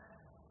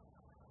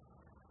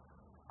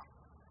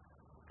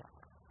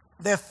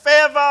 The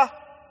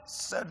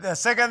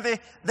second thing,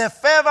 the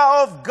favor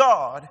of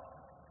God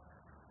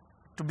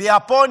to be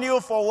upon you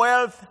for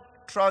wealth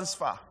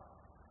transfer.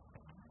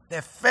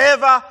 The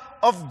favor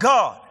of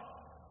God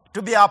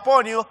to be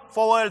upon you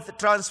for wealth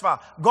transfer.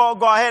 Go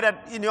ahead and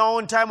in your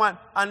own time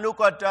and look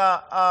at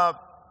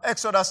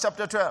Exodus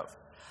chapter 12.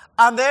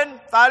 And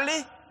then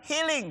thirdly,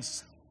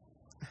 healings.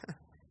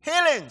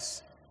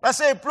 Healings. Let's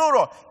say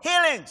plural.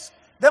 Healings.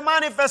 The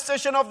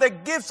manifestation of the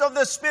gifts of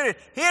the Spirit.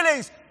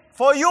 Healings.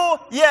 For you,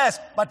 yes,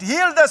 but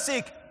heal the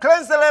sick,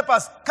 cleanse the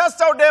lepers,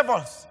 cast out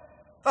devils.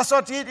 That's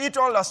what he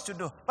told us to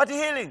do. But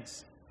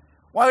healings.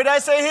 Why would I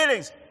say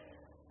healings?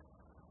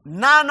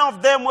 None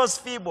of them was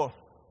feeble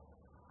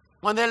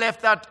when they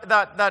left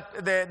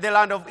the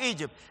land of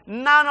Egypt.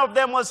 None of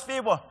them was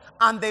feeble.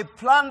 And they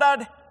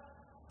plundered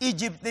the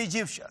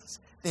Egyptians.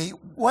 They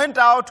went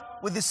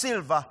out with the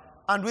silver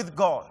and with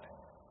gold.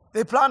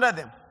 They plundered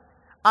them.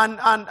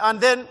 And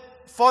then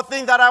fourth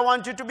thing that I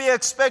want you to be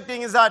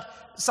expecting is that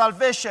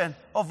salvation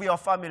of your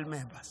family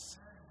members.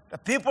 The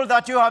people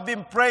that you have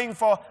been praying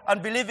for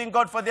and believing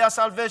God for their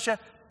salvation,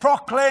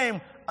 proclaim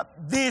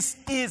this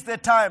is the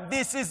time,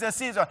 this is the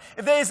season.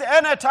 If there is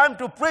any time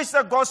to preach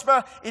the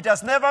gospel, it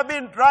has never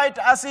been right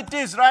as it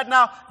is right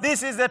now.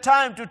 This is the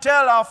time to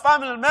tell our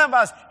family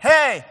members,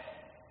 hey,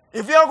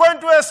 if you're going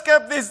to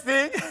escape this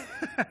thing,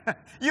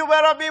 you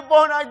better be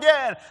born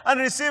again and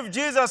receive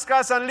Jesus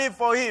Christ and live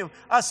for Him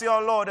as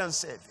your Lord and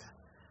Savior.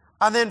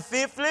 And then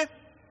fifthly,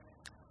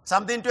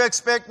 something to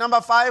expect,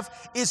 number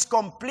 5, is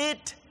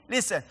complete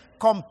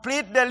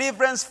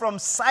deliverance from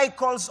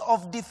cycles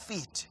of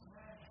defeat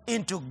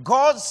into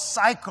God's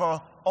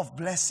cycle of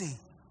blessing.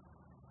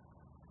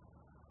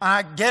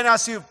 And again,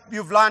 as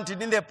you've learned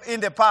it in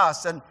the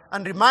past, and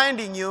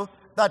reminding you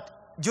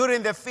that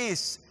during the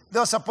feast,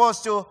 they're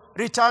supposed to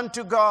return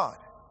to God.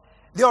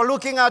 They are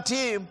looking at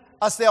Him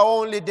as their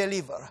only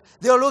deliverer.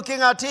 They are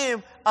looking at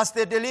Him as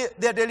their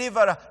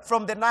deliverer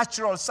from the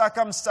natural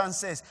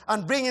circumstances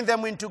and bringing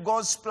them into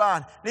God's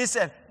plan.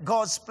 Listen,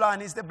 God's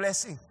plan is the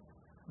blessing.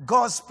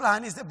 God's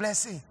plan is the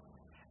blessing.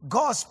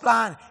 God's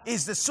plan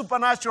is the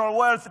supernatural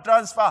wealth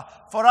transfer.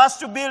 For us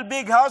to build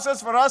big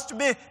houses, for us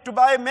to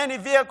buy many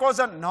vehicles,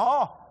 and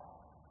no.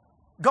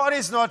 God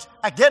is not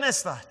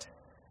against that.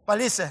 But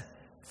listen,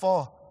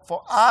 for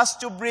us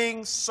to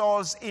bring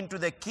souls into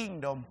the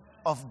kingdom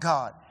of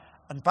God.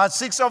 And part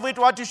 6 of it,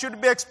 what you should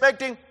be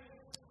expecting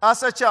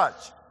as a church,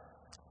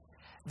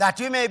 that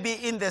we may be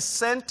in the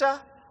center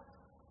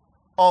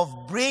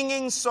of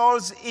bringing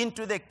souls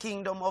into the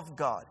kingdom of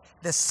God.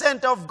 The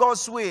center of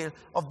God's will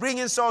of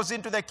bringing souls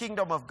into the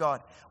kingdom of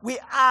God. We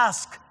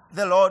ask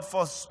the Lord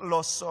for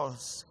lost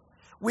souls.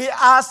 We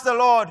ask the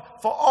Lord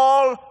for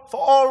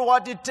all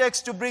what it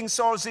takes to bring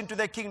souls into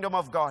the kingdom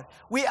of God.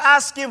 We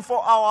ask Him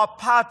for our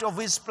part of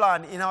His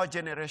plan in our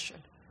generation.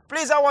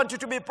 Please, I want you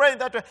to be praying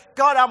that way.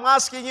 God, I'm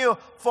asking you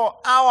for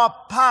our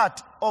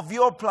part of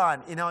your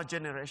plan in our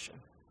generation.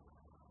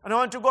 And I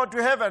want to go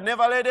to heaven,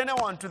 never led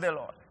anyone to the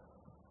Lord.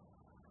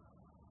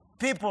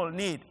 People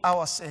need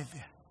our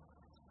Savior.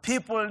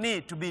 People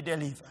need to be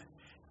delivered.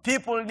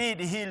 People need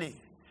healing.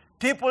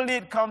 People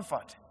need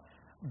comfort.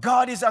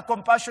 God is a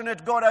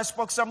compassionate God. I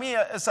spoke some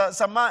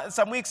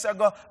weeks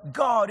ago.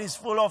 God is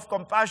full of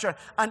compassion.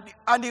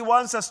 And He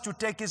wants us to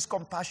take His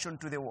compassion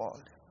to the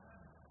world.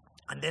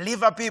 And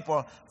deliver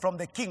people from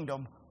the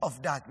kingdom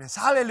of darkness.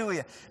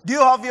 Hallelujah. Do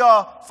you have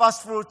your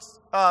first fruit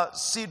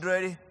seed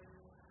ready?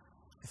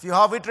 If you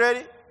have it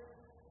ready,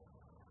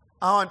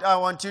 I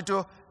want you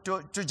to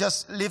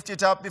just lift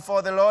it up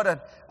before the Lord. And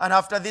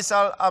after this,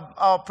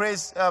 I'll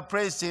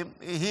praise Him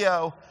here.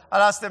 I'll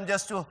ask them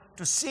just to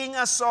sing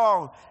a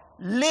song.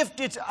 Lift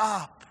it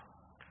up.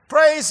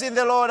 Praising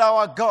the Lord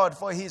our God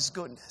for His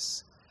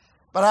goodness.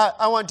 But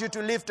I want you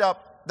to lift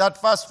up that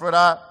first fruit.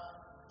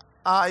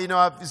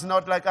 It's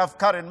not like I've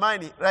carried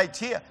mine right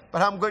here,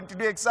 but I'm going to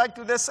do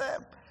exactly the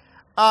same.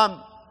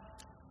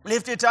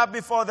 Lift it up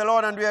before the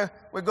Lord, and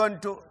we're going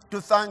to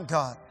thank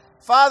God.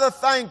 Father,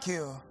 thank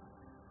you.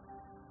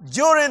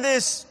 During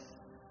this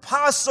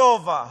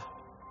Passover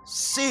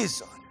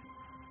season,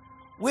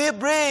 we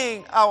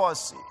bring our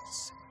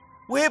seeds.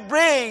 We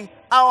bring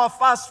our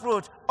first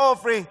fruit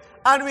offering,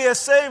 and we are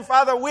saying,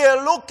 Father, we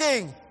are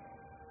looking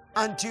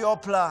unto your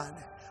plan.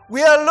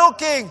 We are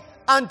looking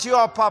and to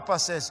your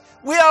purposes.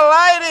 We are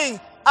aligning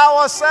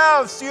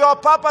ourselves to your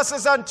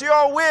purposes and to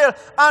your will,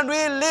 and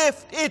we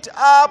lift it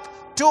up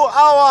to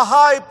our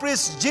high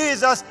priest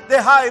Jesus,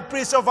 the high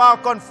priest of our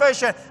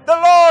confession, the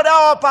Lord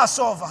our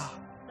Passover.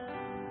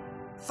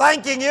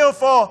 Thanking you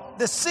for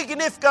the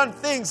significant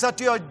things that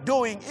you are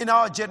doing in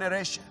our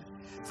generation.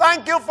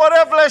 Thank you for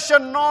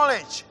revelation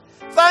knowledge.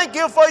 Thank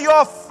you for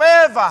your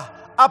favor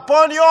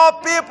upon your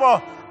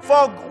people,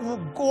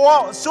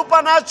 for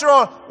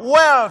supernatural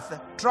wealth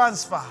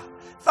transfer.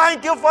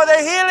 Thank you for the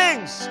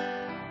healings,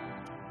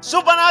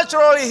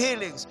 supernatural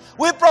healings.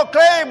 We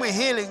proclaim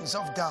healings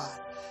of God.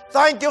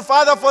 Thank you,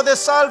 Father, for the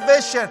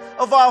salvation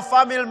of our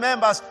family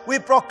members. We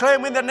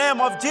proclaim in the name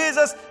of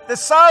Jesus the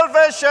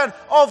salvation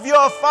of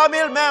your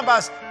family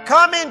members.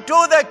 Come into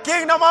the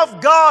kingdom of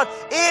God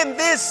in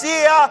this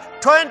year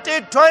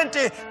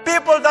 2020.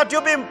 People that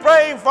you've been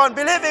praying for and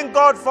believing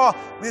God for,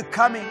 they're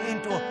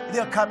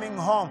coming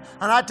home.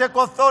 And I take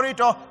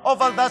authority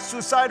over that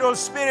suicidal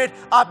spirit.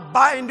 I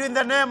bind in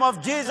the name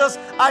of Jesus.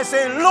 I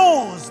say,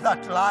 lose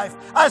that life.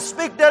 I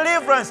speak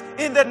deliverance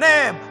in the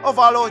name of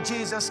our Lord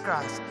Jesus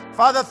Christ.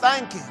 Father,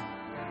 thank you.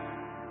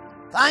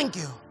 Thank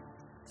you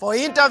for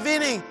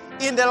intervening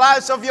in the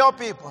lives of your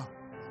people.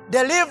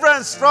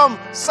 Deliverance from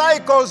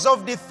cycles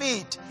of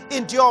defeat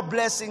into your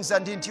blessings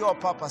and into your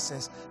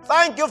purposes.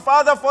 Thank you,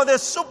 Father, for the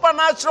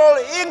supernatural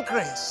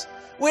increase.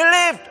 We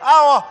lift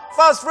our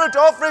first fruit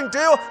offering to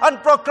you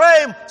and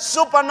proclaim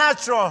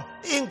supernatural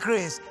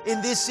increase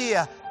in this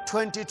year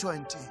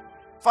 2020.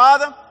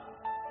 Father,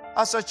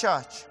 as a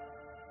church,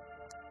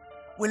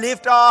 we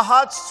lift our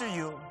hearts to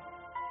you,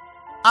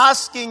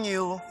 asking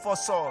you for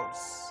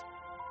souls,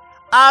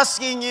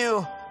 asking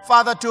you,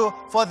 Father,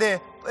 for the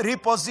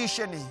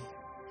repositioning,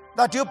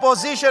 that you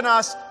position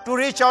us to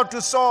reach out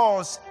to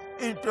souls,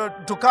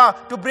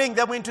 to bring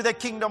them into the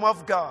kingdom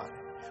of God.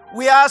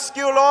 We ask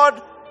you,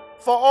 Lord,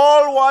 for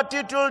all what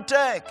it will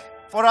take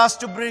for us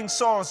to bring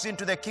souls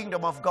into the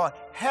kingdom of God.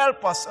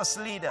 Help us as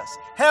leaders.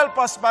 Help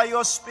us by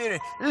your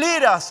Spirit.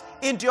 Lead us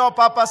into your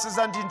purposes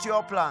and into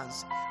your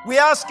plans. We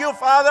ask you,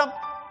 Father,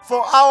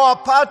 for our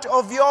part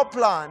of your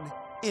plan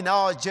in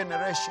our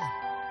generation.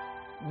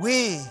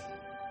 We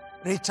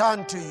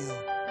return to you.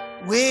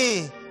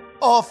 We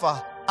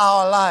offer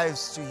our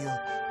lives to you.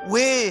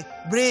 We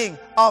bring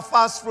our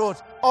first fruit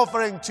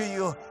offering to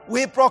you.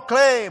 We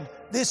proclaim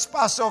this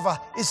Passover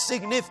is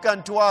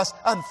significant to us,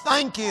 and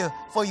thank you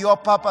for your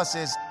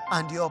purposes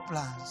and your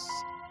plans.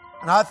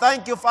 And I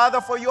thank you, Father,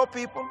 for your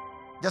people.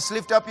 Just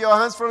lift up your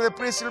hands for the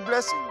priestly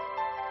blessing.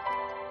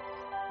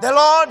 The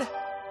Lord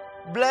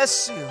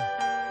bless you.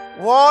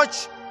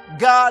 Watch,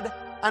 guard,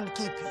 and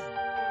keep you.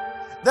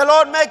 The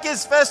Lord make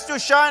his face to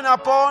shine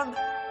upon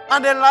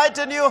and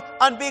enlighten you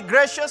and be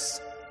gracious,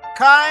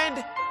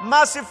 kind,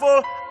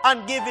 merciful,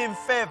 and give him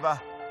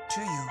favor to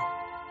you.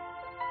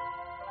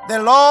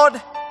 The Lord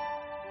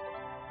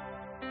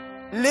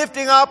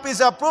lifting up his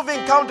approving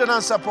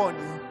countenance upon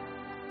you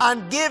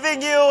and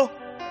giving you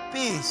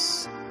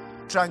peace,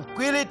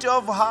 tranquility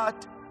of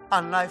heart,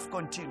 and life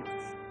continually.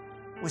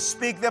 We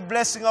speak the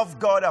blessing of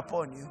God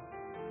upon you.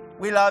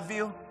 We love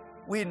you.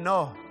 We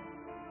know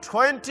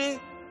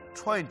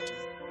 2020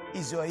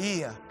 is your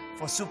year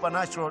for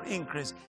supernatural increase.